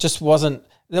just wasn't.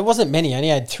 There wasn't many. Only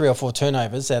had 3 or 4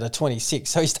 turnovers out of 26,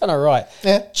 so he's done all right.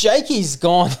 Yeah. Jakey's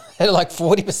gone at like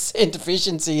 40%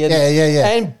 efficiency and,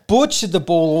 and butchered the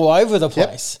ball all over the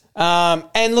place.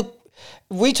 Yep. And look,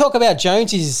 we talk about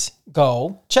Jonesy's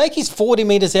goal. Jakey's 40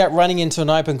 metres out running into an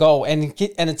open goal and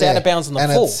it's out of bounds on the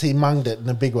full. And he munged it in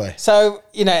a big way. So,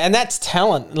 you know, and that's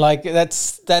talent. Like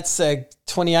that's a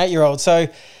 28-year-old. So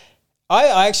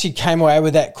I actually came away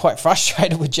with that quite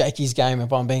frustrated with Jakey's game,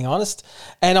 if I'm being honest.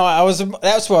 And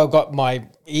that's where I got my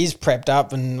ears prepped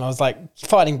up and I was like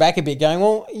fighting back a bit going,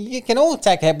 well, you can all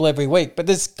attack Heppel every week, but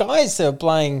there's guys that are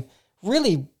playing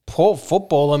really poor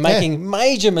football and making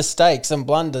major mistakes and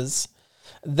blunders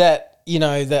that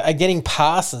are getting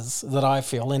passes that I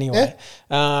feel anyway.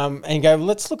 And go,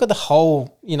 let's look at the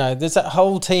whole, there's that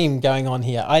whole team going on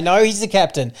here. I know he's the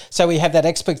captain, so we have that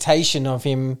expectation of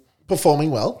him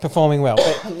performing well. But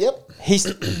Yep.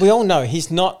 we all know he's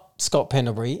not Scott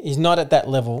Pendlebury. He's not at that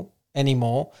level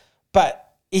anymore.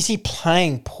 But is he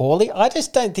playing poorly? I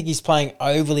just don't think he's playing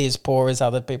overly as poor as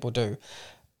other people do.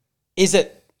 Is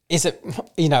it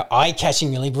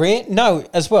eye-catchingly brilliant? No,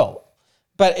 as well.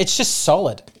 But it's just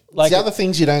solid. Like the other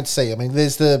things you don't see. I mean,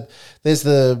 there's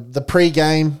the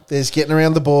pre-game. There's getting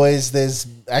around the boys. There's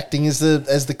acting as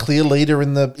the clear leader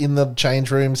in the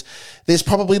change rooms. There's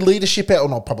probably leadership out, or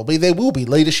not probably. There will be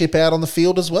leadership out on the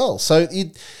field as well. So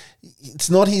it's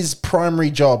not his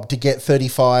primary job to get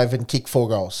 35 and kick 4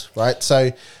 goals, right?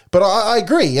 So, but I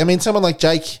agree. I mean, someone like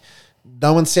Jake.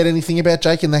 No one said anything about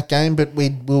Jake in that game, but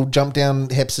we'll jump down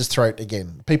Heps's throat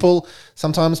again.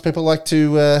 Sometimes people like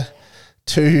to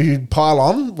pile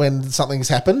on when something's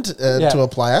happened to a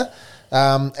player.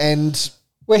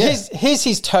 Here's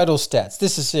his total stats.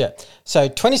 This is it. So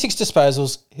 26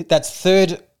 disposals, that's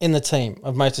third in the team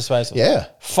of most disposals. Yeah.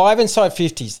 5 inside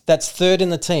 50s, that's third in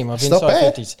the team of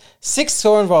inside 50s. 6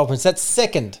 score involvements, that's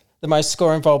second the most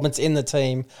score involvements in the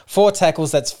team. 4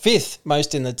 tackles, that's fifth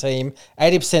most in the team.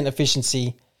 80%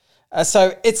 efficiency.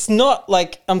 So it's not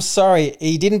like, I'm sorry,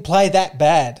 he didn't play that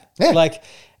bad. Yeah. Like,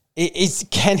 is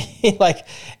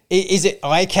it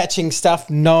eye-catching stuff?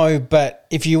 No, but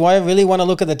if you really want to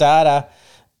look at the data,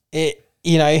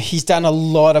 he's done a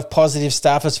lot of positive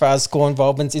stuff as far as score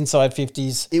involvements inside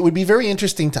 50s. It would be very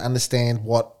interesting to understand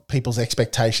what people's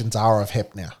expectations are of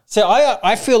Hep now. So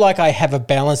I feel like I have a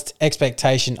balanced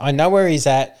expectation. I know where he's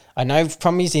at. I know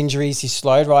from his injuries he's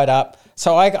slowed right up.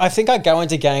 So I think I go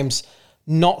into games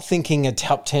not thinking a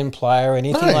top 10 player or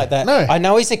anything like that. No. I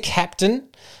know he's a captain.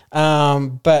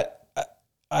 But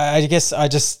I guess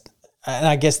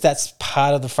that's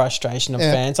part of the frustration of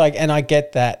fans. And I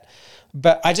get that,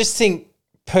 but I just think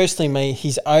personally,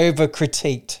 he's over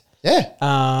critiqued.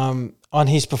 On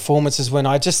his performances when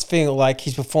I just feel like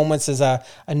his performances are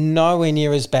nowhere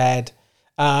near as bad.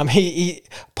 He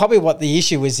probably what the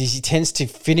issue is he tends to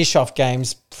finish off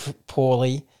games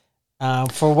poorly.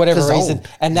 For whatever reason,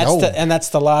 and that's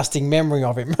the lasting memory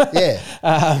of him. But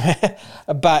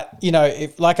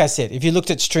like I said, if you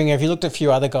looked at Stringer, if you looked at a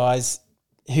few other guys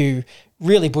who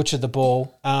really butchered the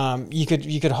ball, you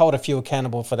could hold a few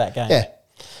accountable for that game. Yeah.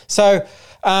 So,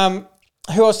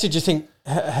 who else did you think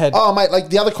had? Oh, mate, like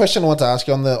the other question I want to ask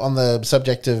you on the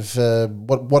subject of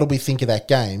what do we think of that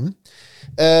game?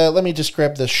 Let me just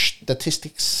grab the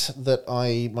statistics that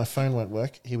my phone won't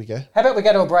work. Here we go. How about we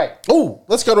go to a break? Oh,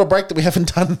 let's go to a break that we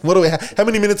haven't done. What do we have? How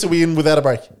many minutes are we in without a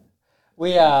break?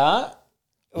 We're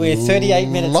 38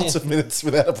 minutes Lots of minutes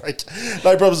without a break.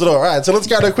 No problems at all. All right, so let's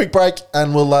go to a quick break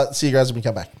and we'll see you guys when we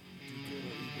come back.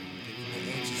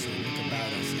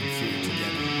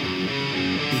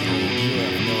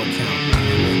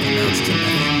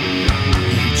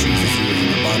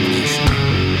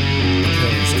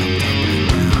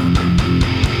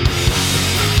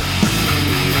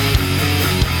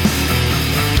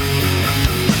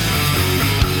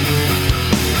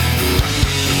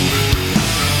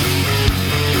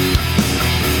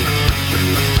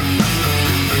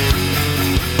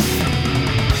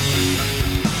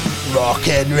 Rock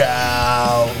and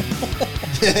roll.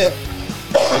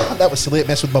 That was silly. It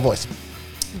messed with my voice.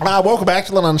 Welcome back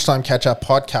to the Lunchtime Catch-Up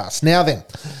podcast. Now then,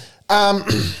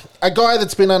 a guy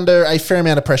that's been under a fair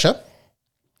amount of pressure,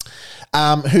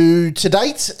 who to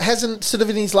date hasn't, sort of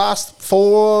in his last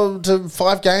 4 to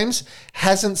 5 games,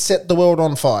 hasn't set the world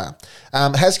on fire.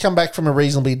 Has come back from a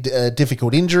reasonably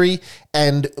difficult injury,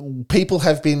 and people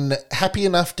have been happy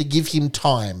enough to give him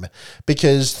time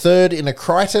because third in a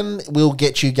Crichton will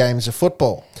get you games of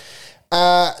football.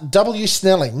 W.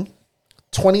 Snelling,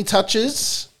 20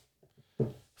 touches,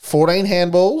 14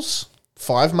 handballs,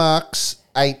 5 marks,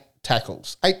 8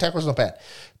 tackles. 8 tackles, not bad.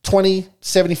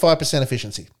 75%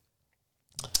 efficiency.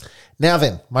 Now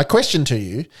then, my question to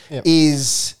you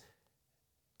is,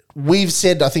 we've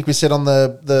said, I think we said on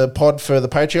the pod for the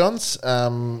Patreons,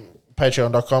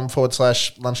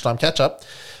 patreon.com/lunchtime catch-up,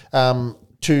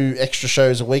 2 extra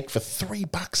shows a week for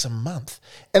 $3 a month.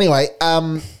 Anyway,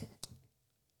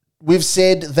 we've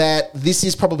said that this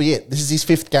is probably it. This is his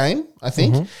 5th game, I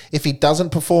think. Mm-hmm. If he doesn't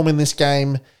perform in this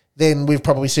game, then we've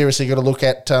probably seriously got to look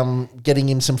at getting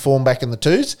him some form back in the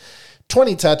 2s.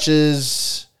 20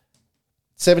 touches,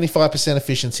 75%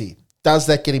 efficiency. Does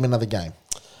that get him another game?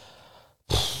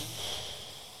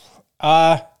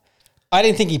 I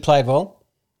didn't think he played well.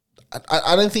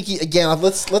 I don't think he. Again,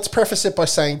 let's preface it by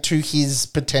saying to his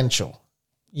potential.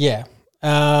 Yeah.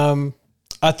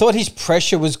 I thought his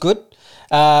pressure was good.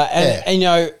 And you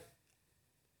know,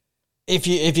 if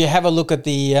you have a look at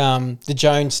the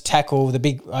Jones tackle, the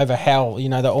big over Howell, you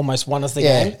know, that almost won us the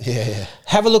game. Yeah.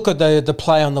 Have a look at the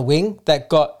play on the wing that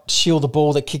got Shield the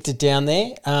ball that kicked it down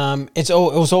there. It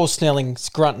was all Snelling's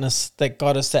gruntness that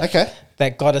got us that. Okay.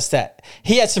 That got us that.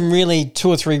 He had some two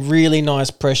or three really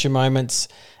nice pressure moments,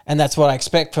 and that's what I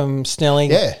expect from Snelling.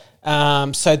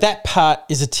 Yeah. So that part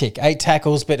is a tick. 8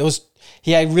 tackles, but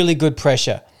he had really good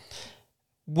pressure.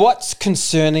 What's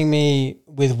concerning me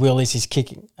with Will is his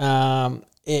kicking.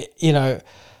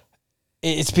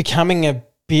 It's becoming a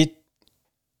bit.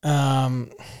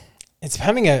 It's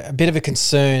becoming a bit of a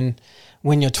concern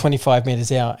when you're 25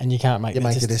 meters out and you can't make the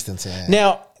distance. Yeah.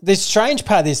 Now, the strange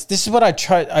part is this is what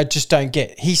I just don't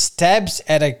get. He stabs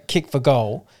at a kick for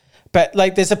goal, but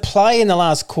like there's a play in the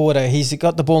last quarter. He's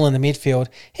got the ball in the midfield.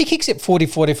 He kicks it 40,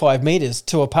 45 meters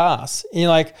to a pass. And you're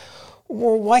like,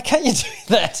 well, why can't you do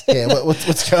that? Yeah,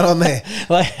 what's going on there?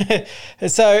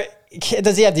 So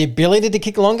does he have the ability to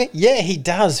kick longer? Yeah, he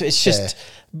does. It's just,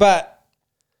 but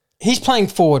he's playing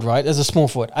forward, right, as a small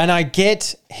forward. And I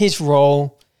get his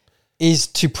role is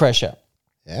to pressure.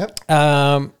 Yeah.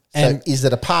 And is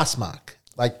it a pass mark?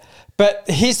 But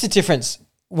here's the difference.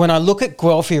 When I look at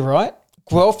Guelphy, right,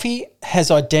 Guelphy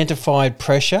has identified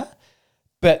pressure,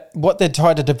 but what they're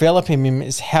trying to develop in him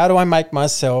is how do I make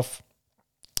myself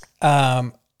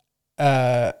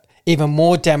even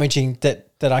more damaging that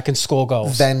I can score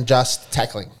goals than just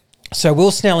tackling. So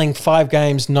Will Snelling, 5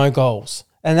 games, no goals,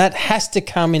 and that has to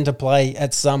come into play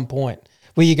at some point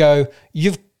where you go,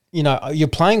 you're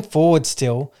playing forward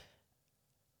still.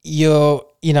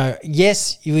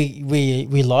 Yes,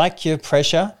 we like your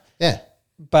pressure,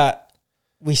 but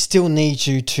we still need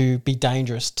you to be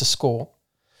dangerous to score.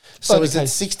 So is it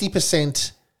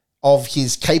 60%? Of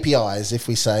his KPIs, if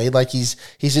we say, like he's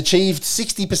achieved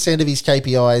 60% of his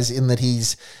KPIs in that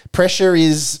his pressure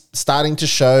is starting to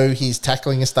show, his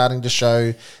tackling is starting to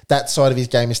show, that side of his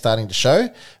game is starting to show.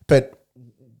 But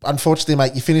unfortunately,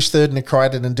 mate, you finish third in a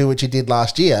Crichton and do what you did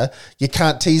last year, you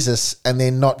can't tease us and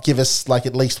then not give us like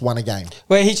at least one a game.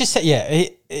 Well, he just said,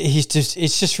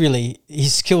 it's just really,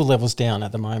 his skill level's down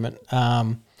at the moment.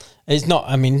 He's not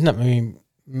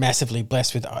massively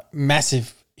blessed with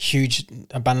huge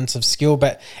abundance of skill,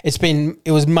 but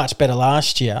it was much better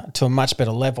last year to a much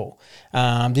better level.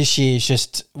 This year is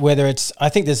just I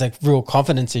think there's a real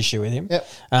confidence issue with him,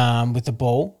 with the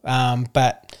ball.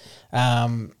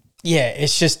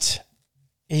 It's just,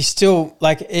 he's still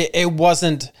like, it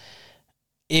wasn't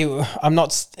a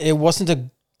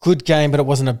good game, but it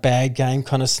wasn't a bad game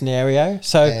kind of scenario.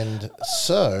 So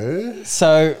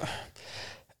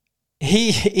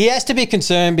he has to be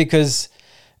concerned because,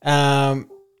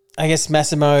 I guess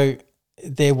Massimo,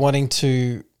 they're wanting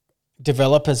to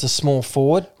develop as a small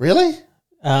forward. Really?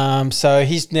 So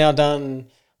he's now done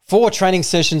 4 training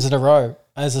sessions in a row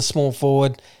as a small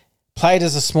forward, played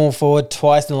as a small forward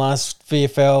twice in the last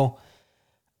VFL.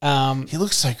 He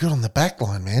looks so good on the back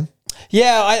line, man.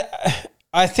 Yeah,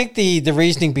 I think the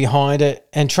reasoning behind it,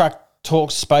 and Truck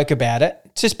Talk spoke about it,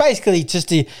 just basically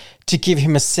to give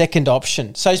him a second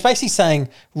option. So he's basically saying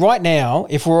right now,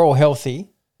 if we're all healthy,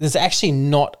 there's actually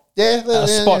not a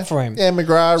spot for him. Yeah,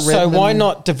 McGrath, so Redmond. why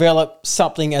not develop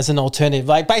something as an alternative?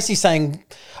 Like basically saying,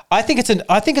 I think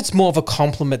it's more of a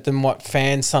compliment than what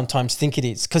fans sometimes think it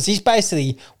is. Because he's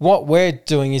basically, what we're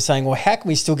doing is saying, well, how can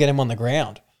we still get him on the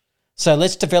ground? So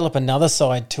let's develop another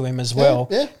side to him as well.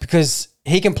 Yeah. Because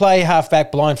he can play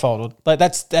halfback blindfolded. Like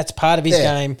that's part of his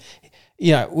game.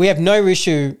 We have no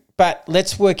issue, but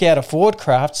let's work out a forward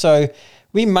craft so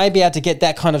we may be able to get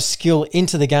that kind of skill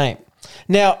into the game.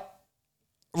 Now,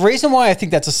 reason why I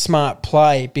think that's a smart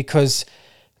play, because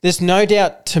there's no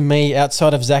doubt to me,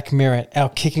 outside of Zach Merritt, our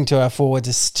kicking to our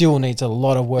forwards still needs a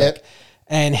lot of work. Yep.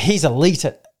 And he's elite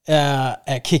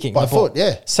at kicking. By foot,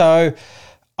 yeah. So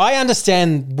I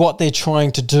understand what they're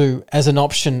trying to do as an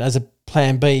option, as a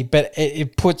plan B, but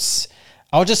it puts,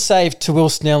 I'll just say to Will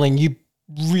Snelling, you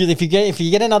really, if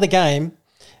you get another game,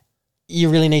 you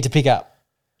really need to pick up.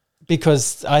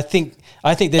 Because I think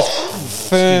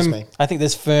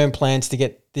there's firm plans to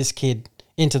get this kid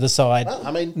into the side.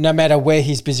 Well, no matter where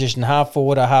he's positioned, half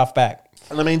forward or half back.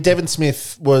 And Devon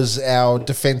Smith was our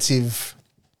defensive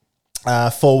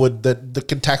forward that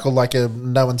could tackle like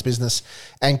no one's business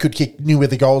and knew where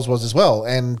the goals was as well.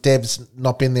 And Dev's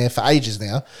not been there for ages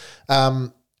now.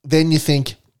 Then you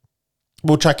think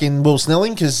we'll chuck in Will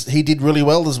Snelling because he did really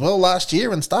well as well last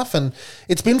year and stuff. And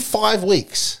it's been 5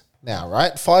 weeks. now,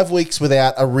 right? 5 weeks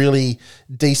without a really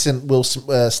decent Will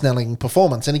Snelling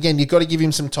performance. And again, you've got to give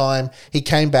him some time. He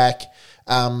came back.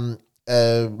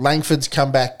 Langford's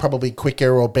come back probably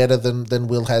quicker or better than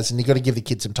Will has, and you've got to give the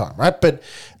kid some time, right? But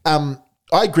I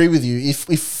agree with you.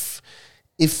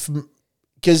 If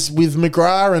because with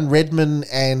McGrath and Redmond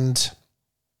and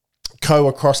Co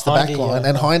across the back line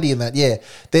and Hindy in that,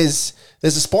 there's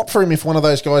a spot for him if one of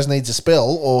those guys needs a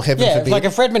spell or heaven forbid. Like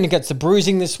if Redmond gets the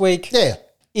bruising this week,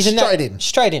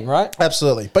 straight in, right?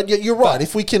 Absolutely. But you're right.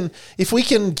 If we can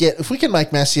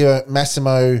make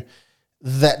Massimo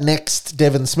that next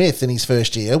Devon Smith in his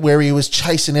first year, where he was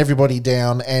chasing everybody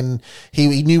down and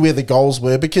he knew where the goals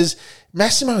were, because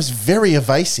Massimo is very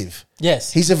evasive.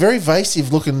 Yes. He's a very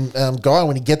evasive looking guy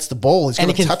when he gets the ball. He's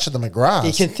got a touch of the McGrath.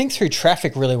 He can think through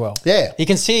traffic really well. Yeah. He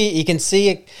can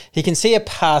see a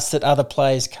pass that other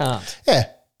players can't. Yeah.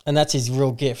 And that's his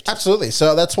real gift. Absolutely.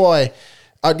 So that's why,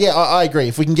 I agree.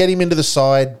 If we can get him into the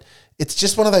side, it's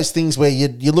just one of those things where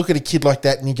you look at a kid like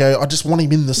that and you go, I just want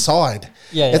him in the side.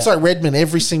 Yeah. It's like Redmond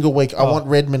every single week. I want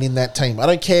Redmond in that team. I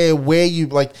don't care where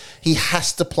he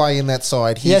has to play in that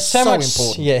side. He's so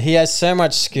important. Yeah, he has so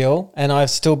much skill, and I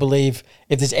still believe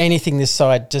if there's anything this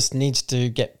side just needs to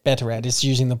get better at, it's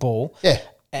using the ball. Yeah.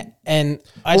 And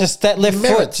that left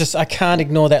foot, I can't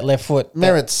ignore that left foot.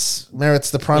 Merritt's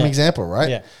the prime example, right?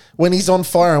 Yeah. When he's on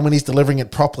fire and when he's delivering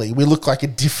it properly, we look like a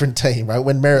different team, right?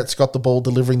 When Merritt's got the ball,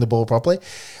 delivering the ball properly.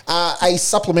 A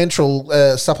supplemental.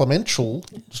 Is that a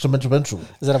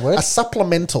word? A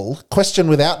supplemental question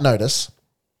without notice.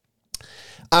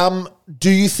 Do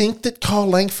you think that Kyle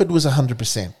Langford was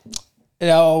 100%?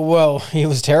 Oh well, he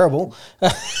was terrible.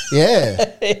 Yeah,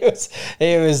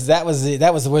 That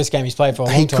was the worst game he's played for a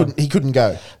long time. He couldn't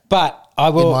go. But I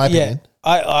will. In my opinion.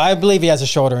 I believe he has a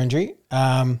shoulder injury.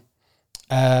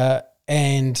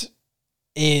 And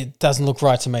it doesn't look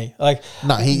right to me.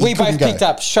 We both picked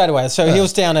up straight away. So he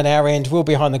was down at our end. We were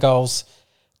behind the goals.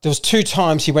 There was 2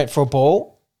 times he went for a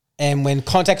ball, and when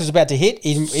contact was about to hit,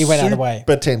 he went out of the way.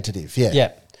 But tentative, yeah.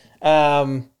 Yeah.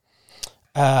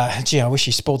 I wish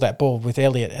he spoiled that ball with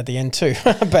Elliott at the end too.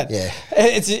 But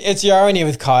it's your irony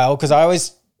with Kyle, because I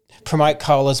always promote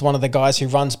Kyle as one of the guys who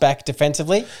runs back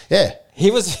defensively. Yeah.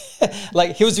 He was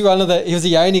he was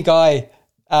the only guy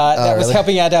that was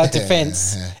helping out our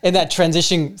defense in that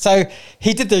transition. So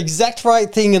he did the exact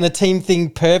right thing and the team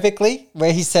thing perfectly,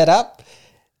 where he set up,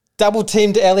 double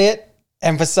teamed Elliott,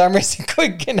 and for some reason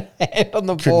couldn't get a hand on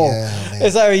the ball.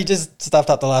 So he just stuffed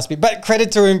up the last bit. But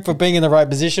credit to him for being in the right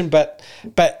position. But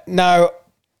no,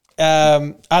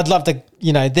 I'd love to,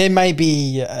 there may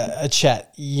be a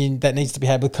chat that needs to be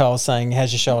had with Kyle saying,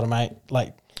 how's your shoulder, mate?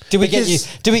 Do we get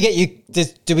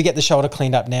the shoulder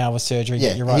cleaned up now with surgery?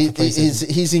 Get you right for preseason?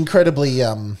 He's incredibly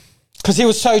because he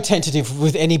was so tentative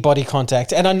with any body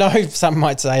contact, and I know some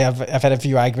might say I've had a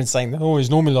few arguments saying, oh, he's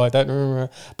normally like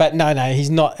that, but no, he's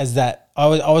not as that. I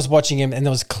was watching him, and it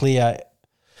was clear.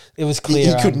 He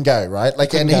couldn't go, right?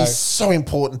 He's so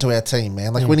important to our team,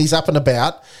 man. When he's up and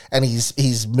about and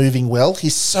he's moving well,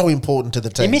 he's so important to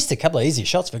the team. He missed a couple of easy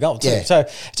shots for goal too. Yeah. So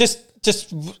just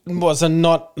was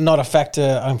not a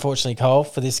factor, unfortunately, Cole,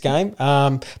 for this game.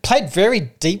 Played very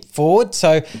deep forward,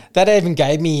 so that even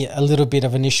gave me a little bit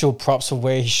of initial props for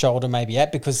where his shoulder may be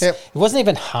at, because it wasn't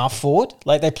even half forward.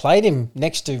 They played him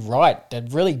next to right,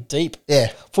 really deep,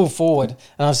 full forward.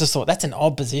 And I was just thought, that's an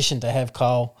odd position to have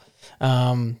Cole.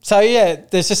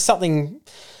 There's just something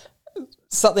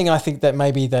I think that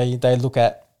maybe they look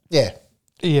at. Yeah.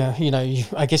 Yeah,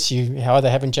 I guess you either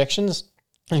have injections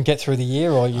and get through the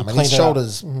year, or you clean his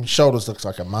shoulders looks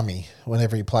like a mummy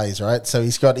whenever he plays, right? So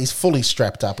he's fully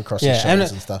strapped up across his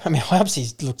shoulders and stuff.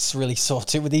 Hobbs looks really sore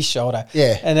too with his shoulder.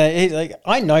 Yeah. And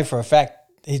I know for a fact,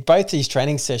 both these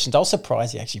training sessions, I was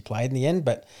surprised he actually played in the end,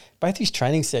 but both these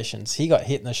training sessions, he got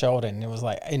hit in the shoulder and it was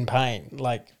in pain.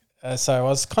 So I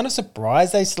was kind of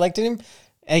surprised they selected him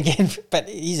again, but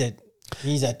he's a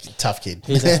tough kid.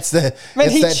 That's that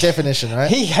definition,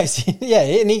 right? He goes in,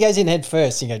 and he goes in head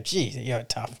first. You go, geez, you're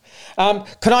tough.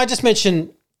 Can I just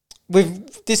mention,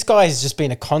 this guy has just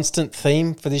been a constant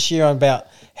theme for this year about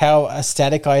how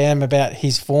ecstatic I am about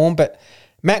his form. But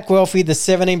Matt Guelphy, the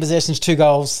 17 possessions, 2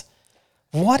 goals.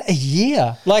 What a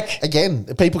year! Again,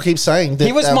 people keep saying that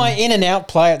he was my in and out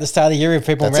player at the start of the year. If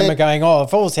people remember going,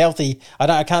 if I was healthy,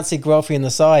 I can't see Guelphy in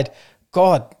the side.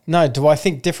 God, no. Do I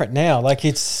think different now? But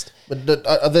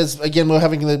we're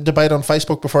having the debate on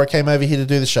Facebook before I came over here to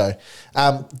do the show.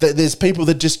 There's people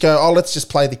that just go, let's just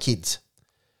play the kids.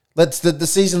 The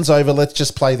season's over, let's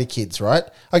just play the kids, right?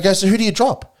 I go, so who do you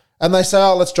drop? And they say,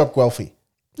 let's drop Guelphy.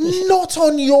 Not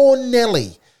on your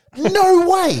Nelly. No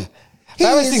way.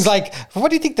 I always think like, what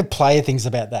do you think the player thinks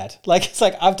about that? Like, it's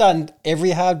like I've done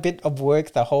every hard bit of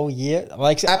work the whole year.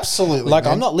 Like, absolutely, like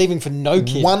man. I'm not leaving for no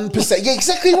kid. 1%. Yeah,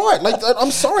 exactly right. Like,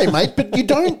 I'm sorry, mate, but you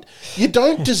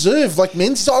don't deserve like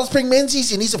Menzies. Oh, let's bring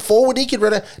Menzies in. He's a forward. He could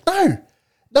run a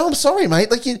No, I'm sorry,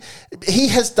 mate. Like he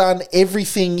has done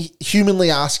everything humanly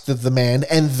asked of the man,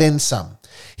 and then some.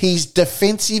 He's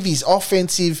defensive. He's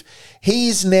offensive. He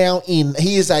is he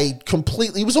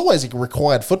was always a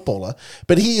required footballer,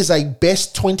 but he is a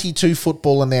best 22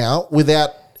 footballer now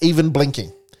without even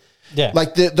blinking. Yeah.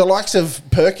 Like the likes of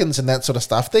Perkins and that sort of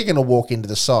stuff, they're going to walk into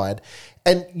the side,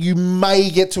 and you may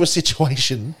get to a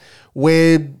situation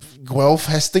where Guelph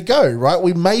has to go, right?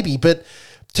 We maybe, but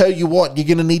tell you what, you're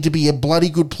going to need to be a bloody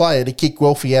good player to kick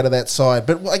Guelphy out of that side.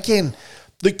 But again,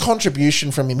 the contribution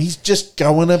from him, he's just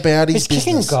going about his business.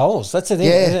 He's kicking goals. That's the thing.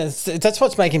 Yeah. That's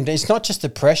what's making him. It's not just the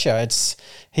pressure.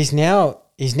 He's now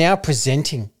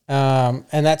presenting, and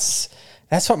that's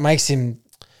what makes him,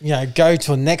 go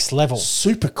to a next level.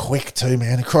 Super quick too,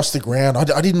 man, across the ground.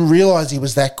 I didn't realise he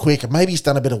was that quick. Maybe he's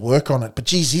done a bit of work on it. But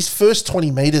geez, his first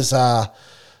 20 metres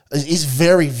is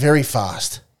very, very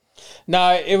fast.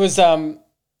 No, it was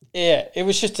it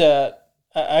was just a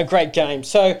great game.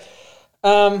 So,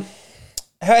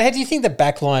 how do you think the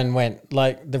back line went?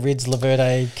 Like the Rids,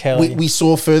 Laverde, Kelly? We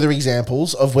saw further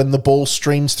examples of when the ball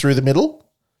streams through the middle,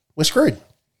 we're screwed.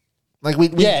 Like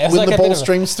when the ball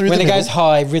streams through the middle. When it goes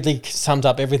high, Ridley sums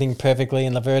up everything perfectly,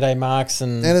 and Laverde marks,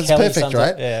 and it's Kelly perfect,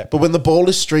 right? Yeah. But when the ball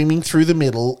is streaming through the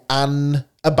middle,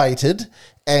 unabated,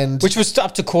 and which was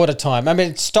up to quarter time. I mean,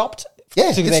 it stopped.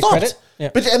 Yeah, to it their stopped. credit. Yeah.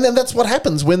 And then that's what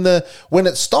happens when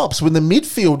it stops, when the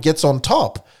midfield gets on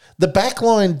top. The back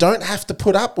line don't have to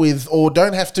put up with or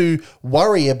don't have to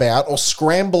worry about or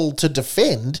scramble to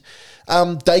defend.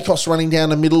 Dacos running down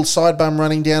the middle, Sidebum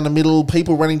running down the middle,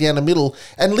 people running down the middle,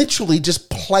 and literally just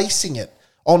placing it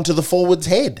onto the forward's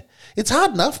head. It's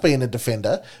hard enough being a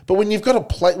defender, but when you've got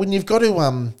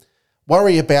to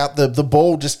worry about the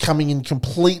ball just coming in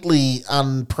completely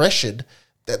unpressured,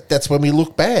 that's when we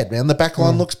look bad, man. The back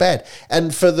line looks bad.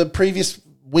 And for the previous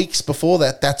weeks before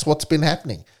that, that's what's been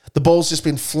happening. The ball's just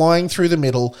been flying through the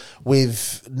middle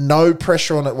with no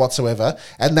pressure on it whatsoever,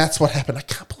 and that's what happened. I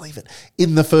can't believe it,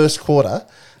 in the first quarter.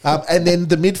 And then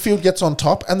the midfield gets on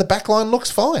top, and the back line looks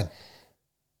fine.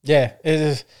 Yeah. It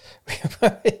is.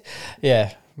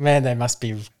 Yeah. Man, they must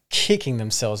be kicking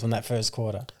themselves in that first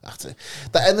quarter.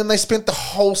 And then they spent the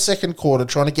whole second quarter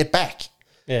trying to get back.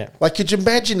 Yeah. Like, could you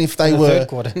imagine if they were... third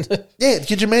quarter. Yeah,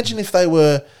 could you imagine if they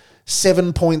were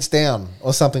 7 points down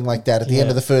or something like that at the end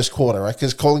of the first quarter, right?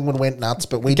 Because Collingwood went nuts,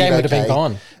 but we did okay. The game would have been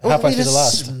gone halfway through the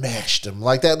last. Smashed them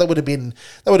like that. That would have been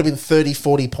 30,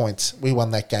 40 points. We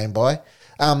won that game by.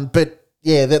 But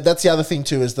yeah, that's the other thing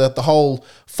too, is that the whole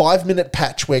 5-minute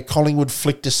patch where Collingwood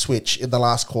flicked a switch in the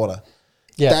last quarter.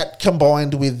 Yeah. That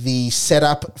combined with the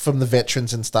setup from the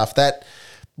veterans and stuff, that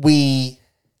we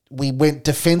went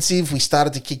defensive. We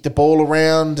started to kick the ball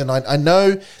around. And I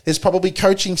know there's probably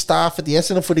coaching staff at the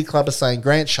Essendon Footy Club are saying,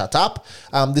 Grant, shut up.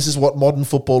 This is what modern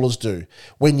footballers do.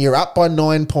 When you're up by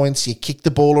 9 points, you kick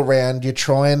the ball around, you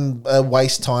try and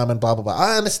waste time and blah, blah, blah.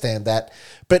 I understand that.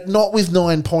 But not with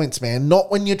 9 points, man.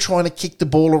 Not when you're trying to kick the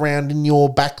ball around in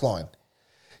your back line.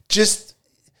 Just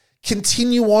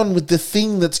continue on with the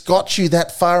thing that's got you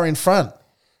that far in front.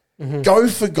 Mm-hmm. Go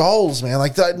for goals, man.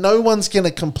 Like, no one's going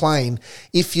to complain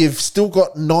if you've still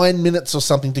got 9 minutes or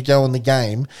something to go in the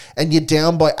game and you're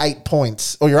down by 8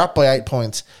 points or you're up by 8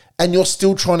 points and you're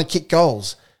still trying to kick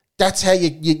goals. That's how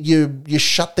you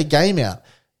shut the game out,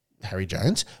 Harry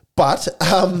Jones. But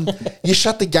you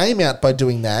shut the game out by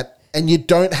doing that, and you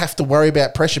don't have to worry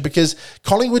about pressure because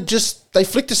Collingwood they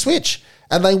flicked a switch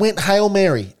and they went Hail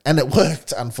Mary, and it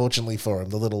worked, unfortunately, for them.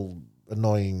 The little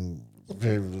annoying...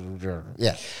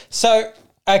 Yeah. So,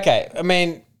 okay, I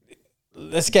mean,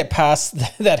 let's get past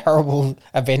that horrible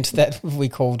event that we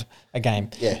called a game.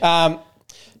 Yeah.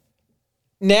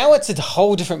 Now it's a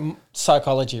whole different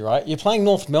psychology, right? You're playing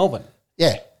North Melbourne.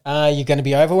 Yeah. You're going to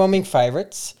be overwhelming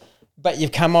favourites, but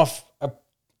you've come off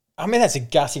that's a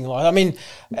gutting loss. I mean,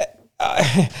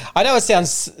 I know it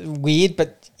sounds weird,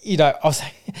 but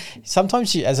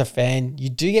sometimes you, as a fan, you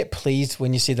do get pleased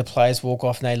when you see the players walk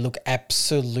off and they look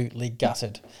absolutely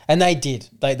gutted. And they did.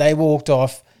 They walked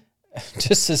off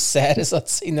just as sad as I'd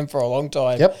seen them for a long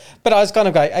time. Yep. But I was kind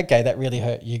of going, okay, that really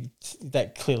hurt you.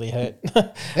 That clearly hurt.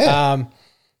 Yeah.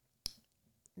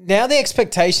 Now the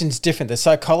expectation's different. The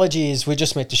psychology is we're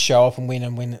just meant to show up and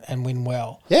win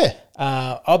well. Yeah.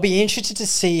 I'll be interested to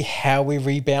see how we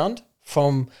rebound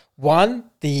from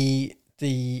the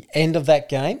end of that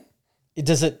game.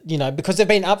 Does it, because they've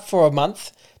been up for a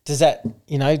month, does that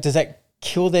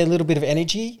kill their little bit of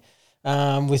energy?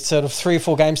 with sort of 3 or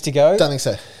 4 games to go? Don't think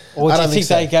so. Or do you think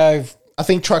they go? I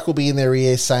think Truck will be in their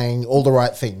ear saying all the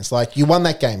right things. Like, you won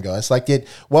that game, guys. Like,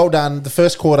 well done. The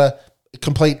first quarter,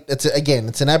 complete.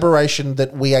 It's an aberration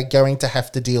that we are going to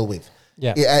have to deal with.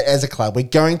 Yeah. As a club, we're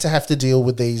going to have to deal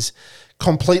with these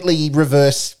completely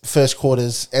reverse first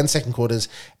quarters and second quarters,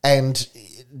 and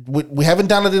we haven't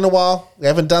done it in a while. We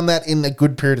haven't done that in a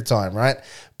good period of time, right?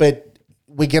 But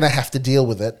we're going to have to deal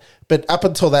with it. But up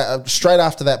until that, straight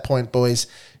after that point, boys,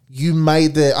 you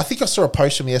made I think I saw a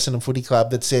post from the Essendon Footy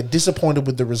Club that said disappointed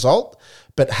with the result,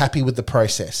 but happy with the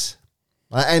process.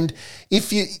 And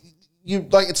if you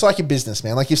like, it's like a business,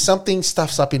 man. Like, if something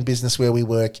stuffs up in business where we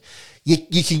work,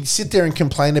 you can sit there and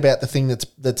complain about the thing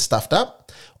that's stuffed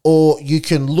up, or you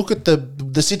can look at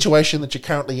the situation that you're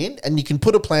currently in and you can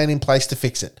put a plan in place to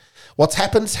fix it. What's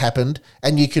happened,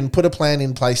 and you can put a plan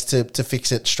in place to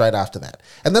fix it straight after that.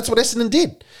 And that's what Essendon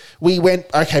did. We went,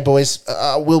 okay, boys,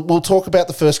 we'll talk about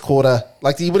the first quarter.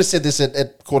 Like, you would have said this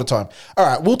at quarter time. All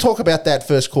right, we'll talk about that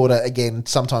first quarter again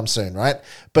sometime soon, right?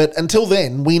 But until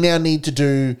then, we now need to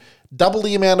do double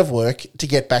the amount of work to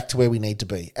get back to where we need to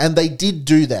be. And they did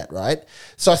do that, right?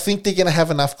 So I think they're going to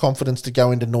have enough confidence to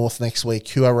go into North next week,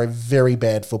 who are a very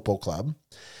bad football club,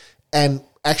 and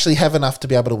actually have enough to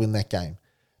be able to win that game.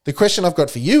 The question I've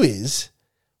got for you is,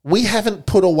 we haven't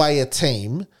put away a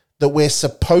team that we're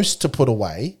supposed to put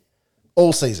away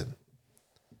all season.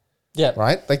 Yeah.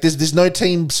 Right? Like, there's no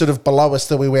team sort of below us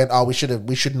that we went, we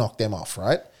should knock them off,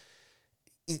 right?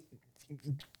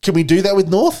 Can we do that with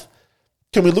North?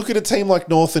 Can we look at a team like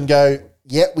North and go,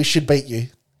 yeah, we should beat you,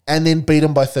 and then beat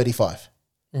them by 35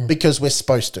 because we're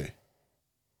supposed to?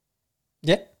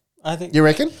 Yeah, I think. You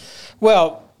reckon?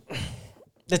 Well,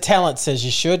 the talent says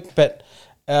you should, but,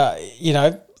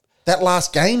 that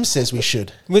last game says we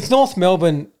should. With North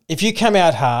Melbourne, if you come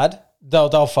out hard,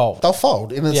 they'll fold. They'll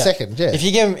fold in a second, yeah. If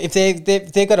you give them, if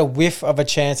they've got a whiff of a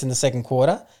chance in the second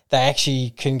quarter, they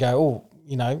actually can go,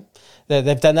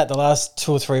 they've done that the last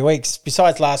 2 or 3 weeks.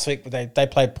 Besides last week, they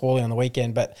played poorly on the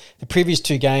weekend, but the previous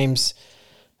 2 games,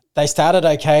 they started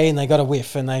okay and they got a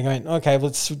whiff and they went, okay,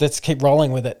 let's keep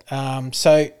rolling with it.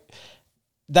 So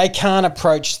they can't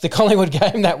approach the Collingwood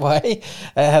game that way,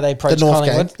 how they approach the North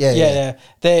Collingwood. Game. Yeah.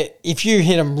 If you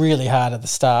hit them really hard at the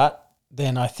start,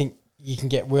 then I think you can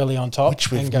get really on top. Which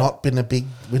we've not been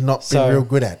real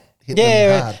good at. Hitting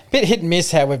them hard. A bit hit and miss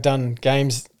how we've done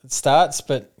games at starts,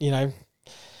 but,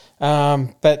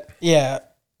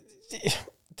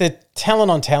 the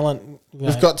talent on talent.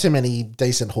 We've got too many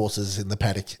decent horses in the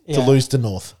paddock to lose to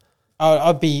North.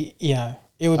 I'd be,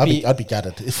 I'd be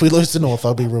gutted. If we lose to North,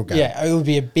 I'll be real gutted. Yeah, it would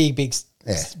be a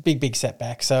big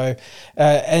setback. So,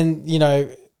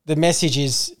 the message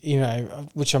is,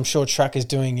 which I'm sure Truck is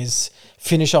doing, is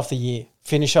finish off the year.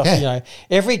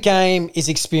 Every game is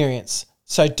experience.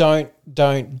 So don't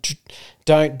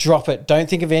drop it. Don't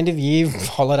think of end of year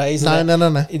holidays. No.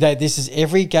 This is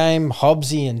every game,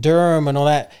 Hobbsy and Durham and all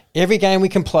that. Every game we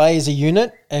can play as a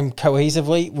unit and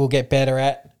cohesively, we'll get better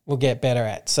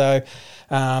at. So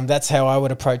that's how I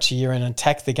would approach a year and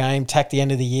attack the game, attack the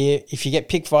end of the year. If you get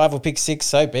pick 5 or pick 6,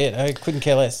 so be it. I couldn't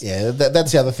care less. Yeah,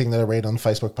 that's the other thing that I read on the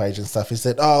Facebook page and stuff is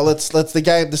that, let's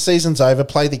the season's over,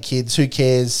 play the kids, who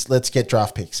cares? Let's get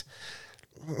draft picks.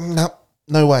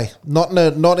 No way. Not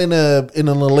in an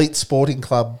elite sporting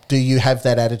club do you have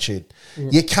that attitude.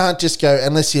 You can't just go,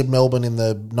 unless you're Melbourne in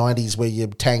the 90s where you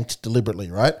tanked deliberately,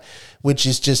 right? Which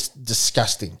is just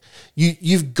disgusting.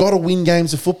 You've got to win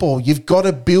games of football. You've got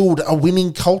to build a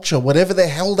winning culture, whatever the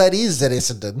hell that is at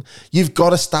Essendon. You've got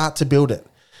to start to build it.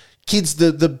 Kids,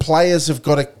 the players have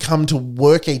got to come to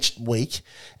work each week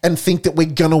and think that we're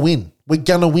going to win. We're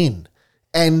going to win.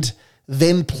 And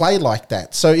then play like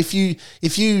that. So if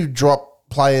you drop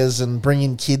players and bring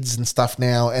in kids and stuff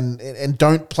now and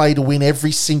don't play to win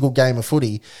every single game of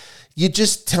footy, you're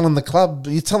just telling the club,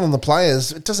 you're telling the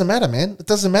players, it doesn't matter, man. It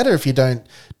doesn't matter if you don't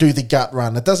do the gut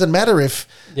run. It doesn't matter if,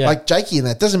 like Jakey and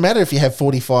that, it doesn't matter if you have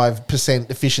 45%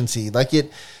 efficiency. Like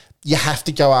you have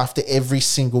to go after every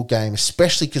single game,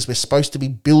 especially because we're supposed to be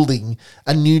building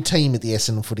a new team at the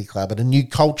Essendon Footy Club and a new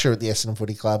culture at the Essendon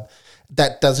Footy Club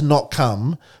that does not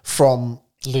come from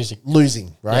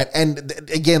losing, right? Yeah. And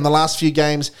again, the last few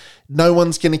games, no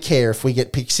one's going to care if we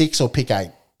get pick 6 or pick 8.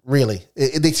 Really,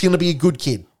 it's going to be a good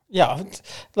kid. Yeah,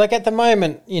 like at the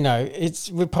moment,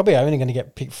 we're probably only going to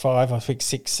get pick 5 or pick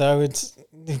 6, so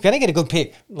we're going to get a good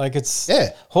pick. Like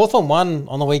Hawthorn won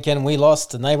on the weekend and we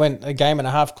lost, and they went a game and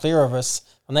a half clear of us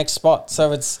on the next spot. So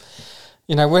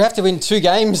we'd have to win 2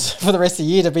 games for the rest of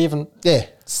the year to be even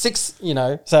 6.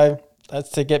 So that's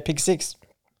to get pick 6.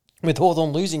 With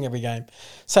Hawthorn losing every game.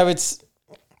 So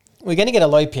we're going to get a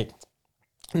low pick.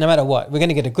 no matter what, we're going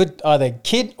to get a good either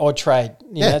kid or trade.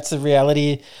 You know, that's the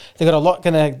reality. They've got a lot.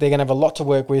 They're going to have a lot to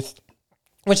work with,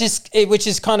 which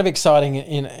is kind of exciting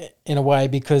in a way,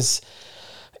 because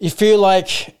you feel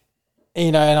like,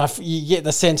 you know, and you get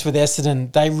the sense with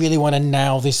Essendon, they really want to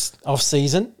nail this off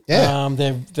season. Yeah,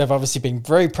 they've obviously been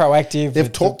very proactive.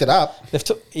 They've talked it up. But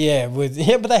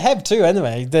they have too, haven't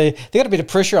they? They got a bit of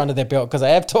pressure under their belt because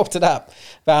they have talked it up.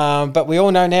 But we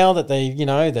all know now that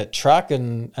that Truck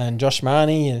and Josh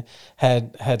Marnie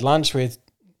had lunch with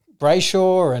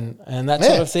Brayshaw and that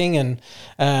sort of thing, and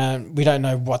we don't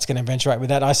know what's going to eventuate with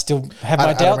that. I still have my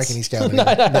doubts. I don't reckon he's going. No,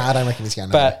 I don't reckon he's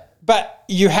going. But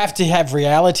you have to have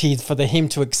reality for him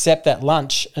to accept that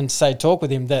lunch and talk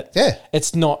with him that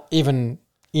it's not even,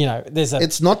 you know,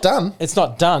 it's not done. It's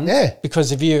not done. Yeah.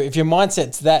 Because if your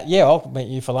mindset's that, I'll meet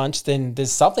you for lunch, then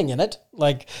there's something in it.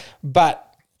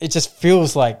 But it just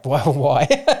feels like, well, why?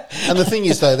 And the thing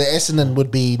is, though, the Essendon would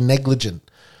be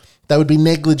negligent. They would be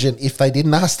negligent if they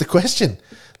didn't ask the question.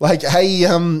 Like, hey,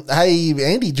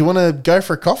 Andy, do you want to go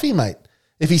for a coffee, mate?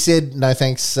 If he said, no,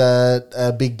 thanks,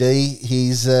 Big D,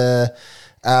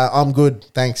 I'm good,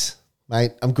 thanks,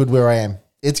 mate. I'm good where I am.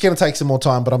 It's going to take some more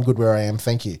time, but I'm good where I am.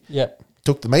 Thank you. Yep.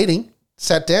 Took the meeting,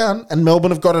 sat down, and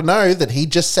Melbourne have got to know that he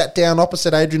just sat down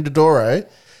opposite Adrian Dodoro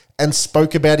and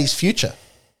spoke about his future.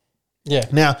 Yeah.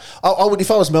 Now, I would, if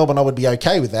I was Melbourne, I would be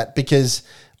okay with that, because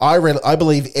I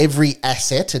believe every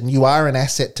asset, and you are an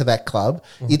asset to that club,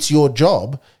 it's your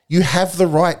job. You have the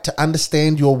right to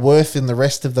understand your worth in the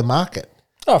rest of the market.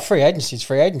 Oh, free agency is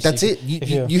free agency. That's it.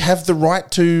 You have the right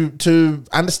to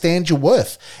understand your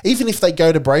worth. Even if they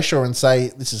go to Brayshaw and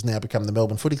say, this has now become the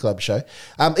Melbourne Footy Club show,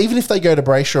 even if they go to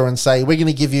Brayshaw and say, we're going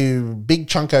to give you big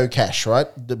chunko cash, right?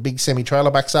 The big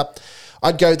semi-trailer backs up.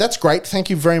 I'd go, that's great.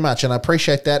 Thank you very much. And I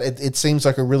appreciate that. It seems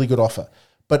like a really good offer.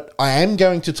 But I am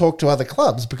going to talk to other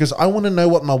clubs because I want to know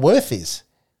what my worth is.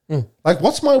 Like,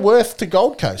 what's my worth to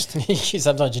Gold Coast?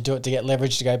 Sometimes you do it to get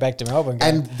leverage to go back to Melbourne.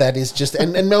 And that is just,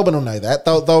 and Melbourne will know that.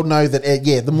 They'll know that,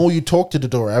 the more you talk to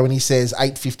Dodoro and he says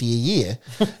 $850 a year,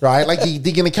 right? Like,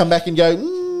 they're going to come back and go,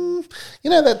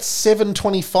 that's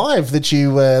 $725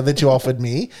 that you offered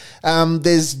me.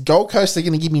 There's Gold Coast, they're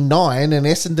going to give me $9, and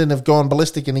Essendon have gone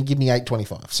ballistic and they give me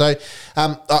 $825. So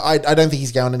I don't think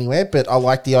he's going anywhere, but I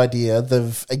like the idea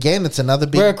of, again, it's another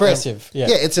big... We're aggressive,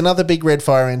 it's another big red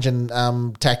fire engine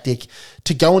tactic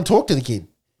to go and talk to the kid.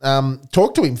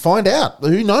 Talk to him, find out.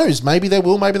 Who knows? Maybe they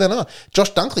will, maybe they're not.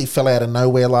 Josh Dunkley fell out of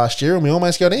nowhere last year and we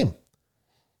almost got him.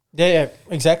 Yeah,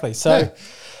 exactly. So...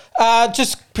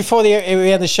 just before we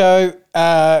end the show,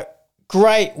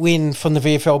 great win from the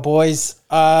VFL boys.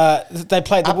 They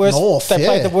played the worst. North,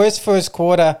 played the worst first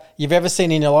quarter you've ever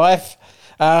seen in your life.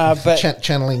 But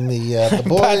channeling the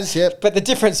boys. But the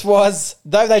difference was,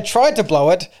 though they tried to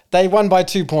blow it, they won by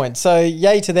 2 points. So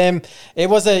yay to them. It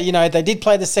was they did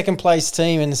play the second place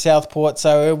team in Southport,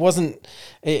 so it wasn't.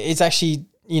 It's actually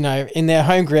in their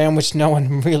home ground, which no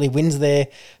one really wins there.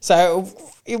 So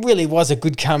it really was a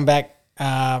good comeback.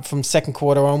 From second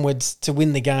quarter onwards to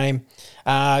win the game.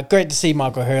 Great to see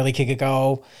Michael Hurley kick a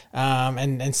goal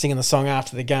and singing the song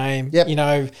after the game. Yep.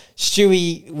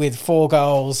 Stewie with 4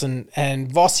 goals and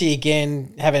Vossi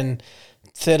again having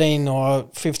 13 or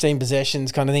 15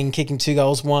 possessions kind of thing, kicking 2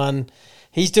 goals, 1.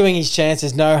 He's doing his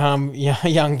chances, no harm,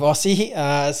 young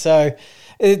Vossi. So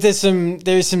there's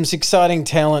some exciting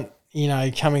talent,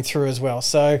 coming through as well.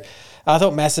 So I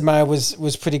thought Massimo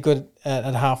was pretty good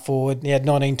at half forward. He had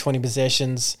 19, 20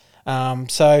 possessions.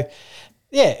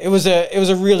 It was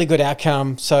a really good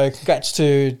outcome. So congrats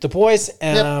to the boys.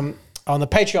 And on the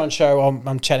Patreon show,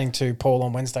 I'm chatting to Paul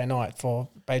on Wednesday night for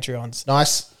Patreons.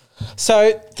 Nice.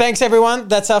 So thanks everyone.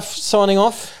 That's us signing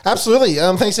off. Absolutely.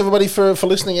 Thanks everybody for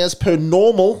listening as per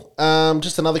normal.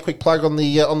 Just another quick plug on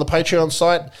the Patreon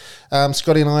site.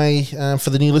 Scotty and I,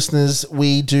 for the new listeners,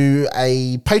 we do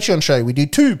a Patreon show. We do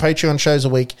 2 Patreon shows a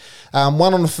week.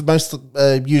 One on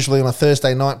usually on a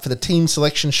Thursday night for the team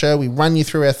selection show. We run you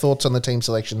through our thoughts on the team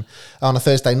selection on a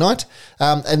Thursday night.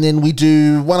 And then we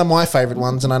do one of my favourite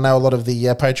ones, and I know a lot of the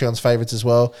Patreon's favourites as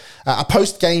well, a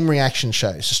post-game reaction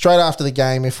show. So straight after the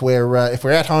game, if we're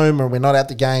at home or we're not at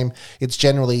the game, it's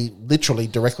generally literally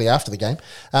directly after the game.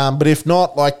 But if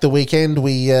not, like the weekend,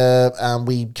 we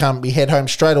head home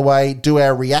straight away, do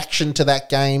our reaction to that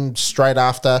game straight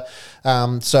after.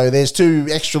 So there's 2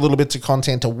 extra little bits of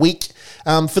content a week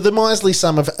for the miserly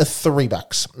sum of $3,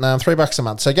 $3 a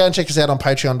month. So go and check us out on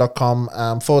patreon.com/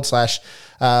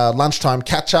 lunchtime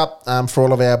catch up for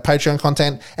all of our Patreon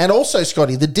content. And also,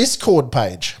 Scotty, the Discord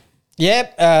page.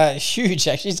 Yep, huge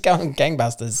actually. It's going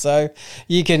gangbusters. So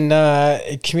you can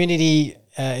community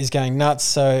is going nuts.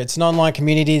 So it's an online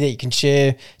community that you can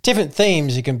share different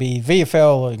themes. It can be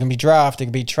VFL, or it can be draft, it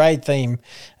can be trade theme,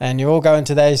 and you all go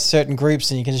into those certain groups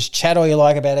and you can just chat all you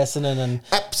like about Essendon and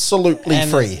Absolutely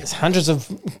free. There's hundreds of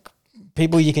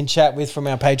people you can chat with from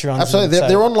our Patreons. Absolutely,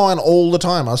 they're online all the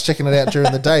time. I was checking it out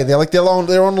during the day. They're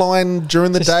online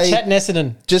during the day. Chat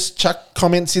Essendon. Just chuck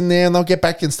comments in there and they'll get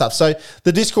back and stuff. So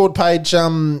the Discord page,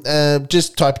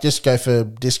 just go for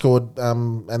Discord,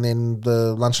 and then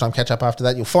the lunchtime catch up after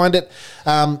that. You'll find it.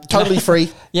 Totally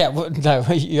free. Yeah, well, no,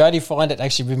 you only find it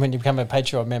actually when you become a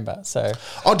Patreon member. So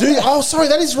sorry,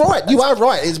 that is right. You are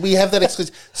right. We have that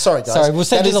exclusive. Sorry, guys. Sorry, we'll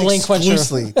send you the link once you're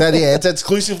it's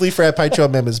exclusively for our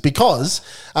Patreon members because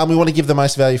we want to give the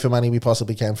most value for money we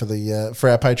possibly can for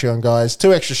our Patreon guys.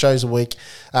 2 extra shows a week,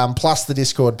 plus the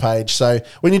Discord page. So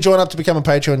when you join up to become a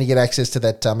Patreon, you get access to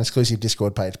that exclusive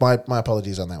Discord page. My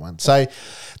apologies on that one. So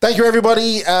thank you,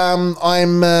 everybody.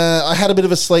 I had a bit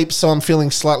of a sleep, so I'm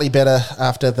feeling slightly better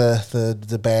after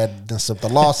the badness of the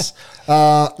loss.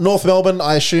 North Melbourne,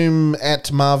 I assume,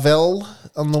 at Marvell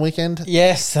on the weekend.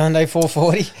 Yes, Sunday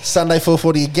 4:40. Sunday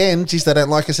 4:40 again. Geez, they don't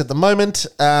like us at the moment.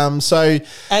 And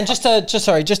just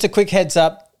a quick heads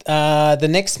up. The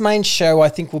next main show I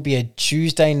think will be a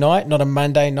Tuesday night, not a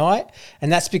Monday night, and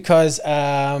that's because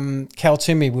Cal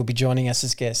Toomey will be joining us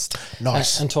as guest.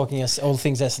 Nice. And talking us all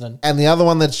things Essendon. And the other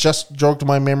one that's just jogged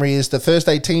my memory is the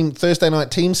Thursday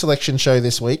night team selection show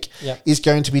this week is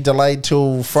going to be delayed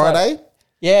till Friday.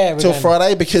 Yeah, till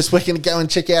Friday because we're going to go and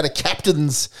check out a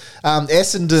captain's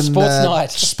Essendon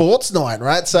sports night,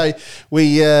 right? So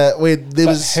there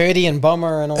was Hurdy and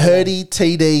Bomber and all Hurdy,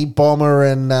 TD, Bomber,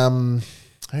 and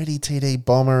TD,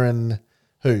 Bomber, and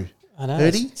who? I know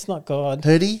Hurdy. It's not God.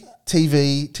 Hurdy,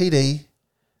 TD,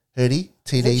 Hurdy,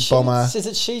 TD, Bomber. Is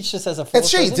it Sheets just as a? It's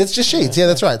Sheets. It's just Sheets. Yeah,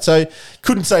 that's right. So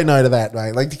couldn't say no to that,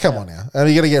 mate. Like, come on now.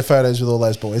 You got to get photos with all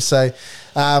those boys. So.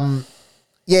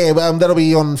 That'll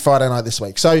be on Friday night this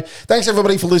week. So thanks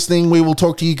everybody for listening. We will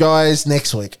talk to you guys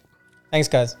next week. Thanks,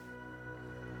 guys.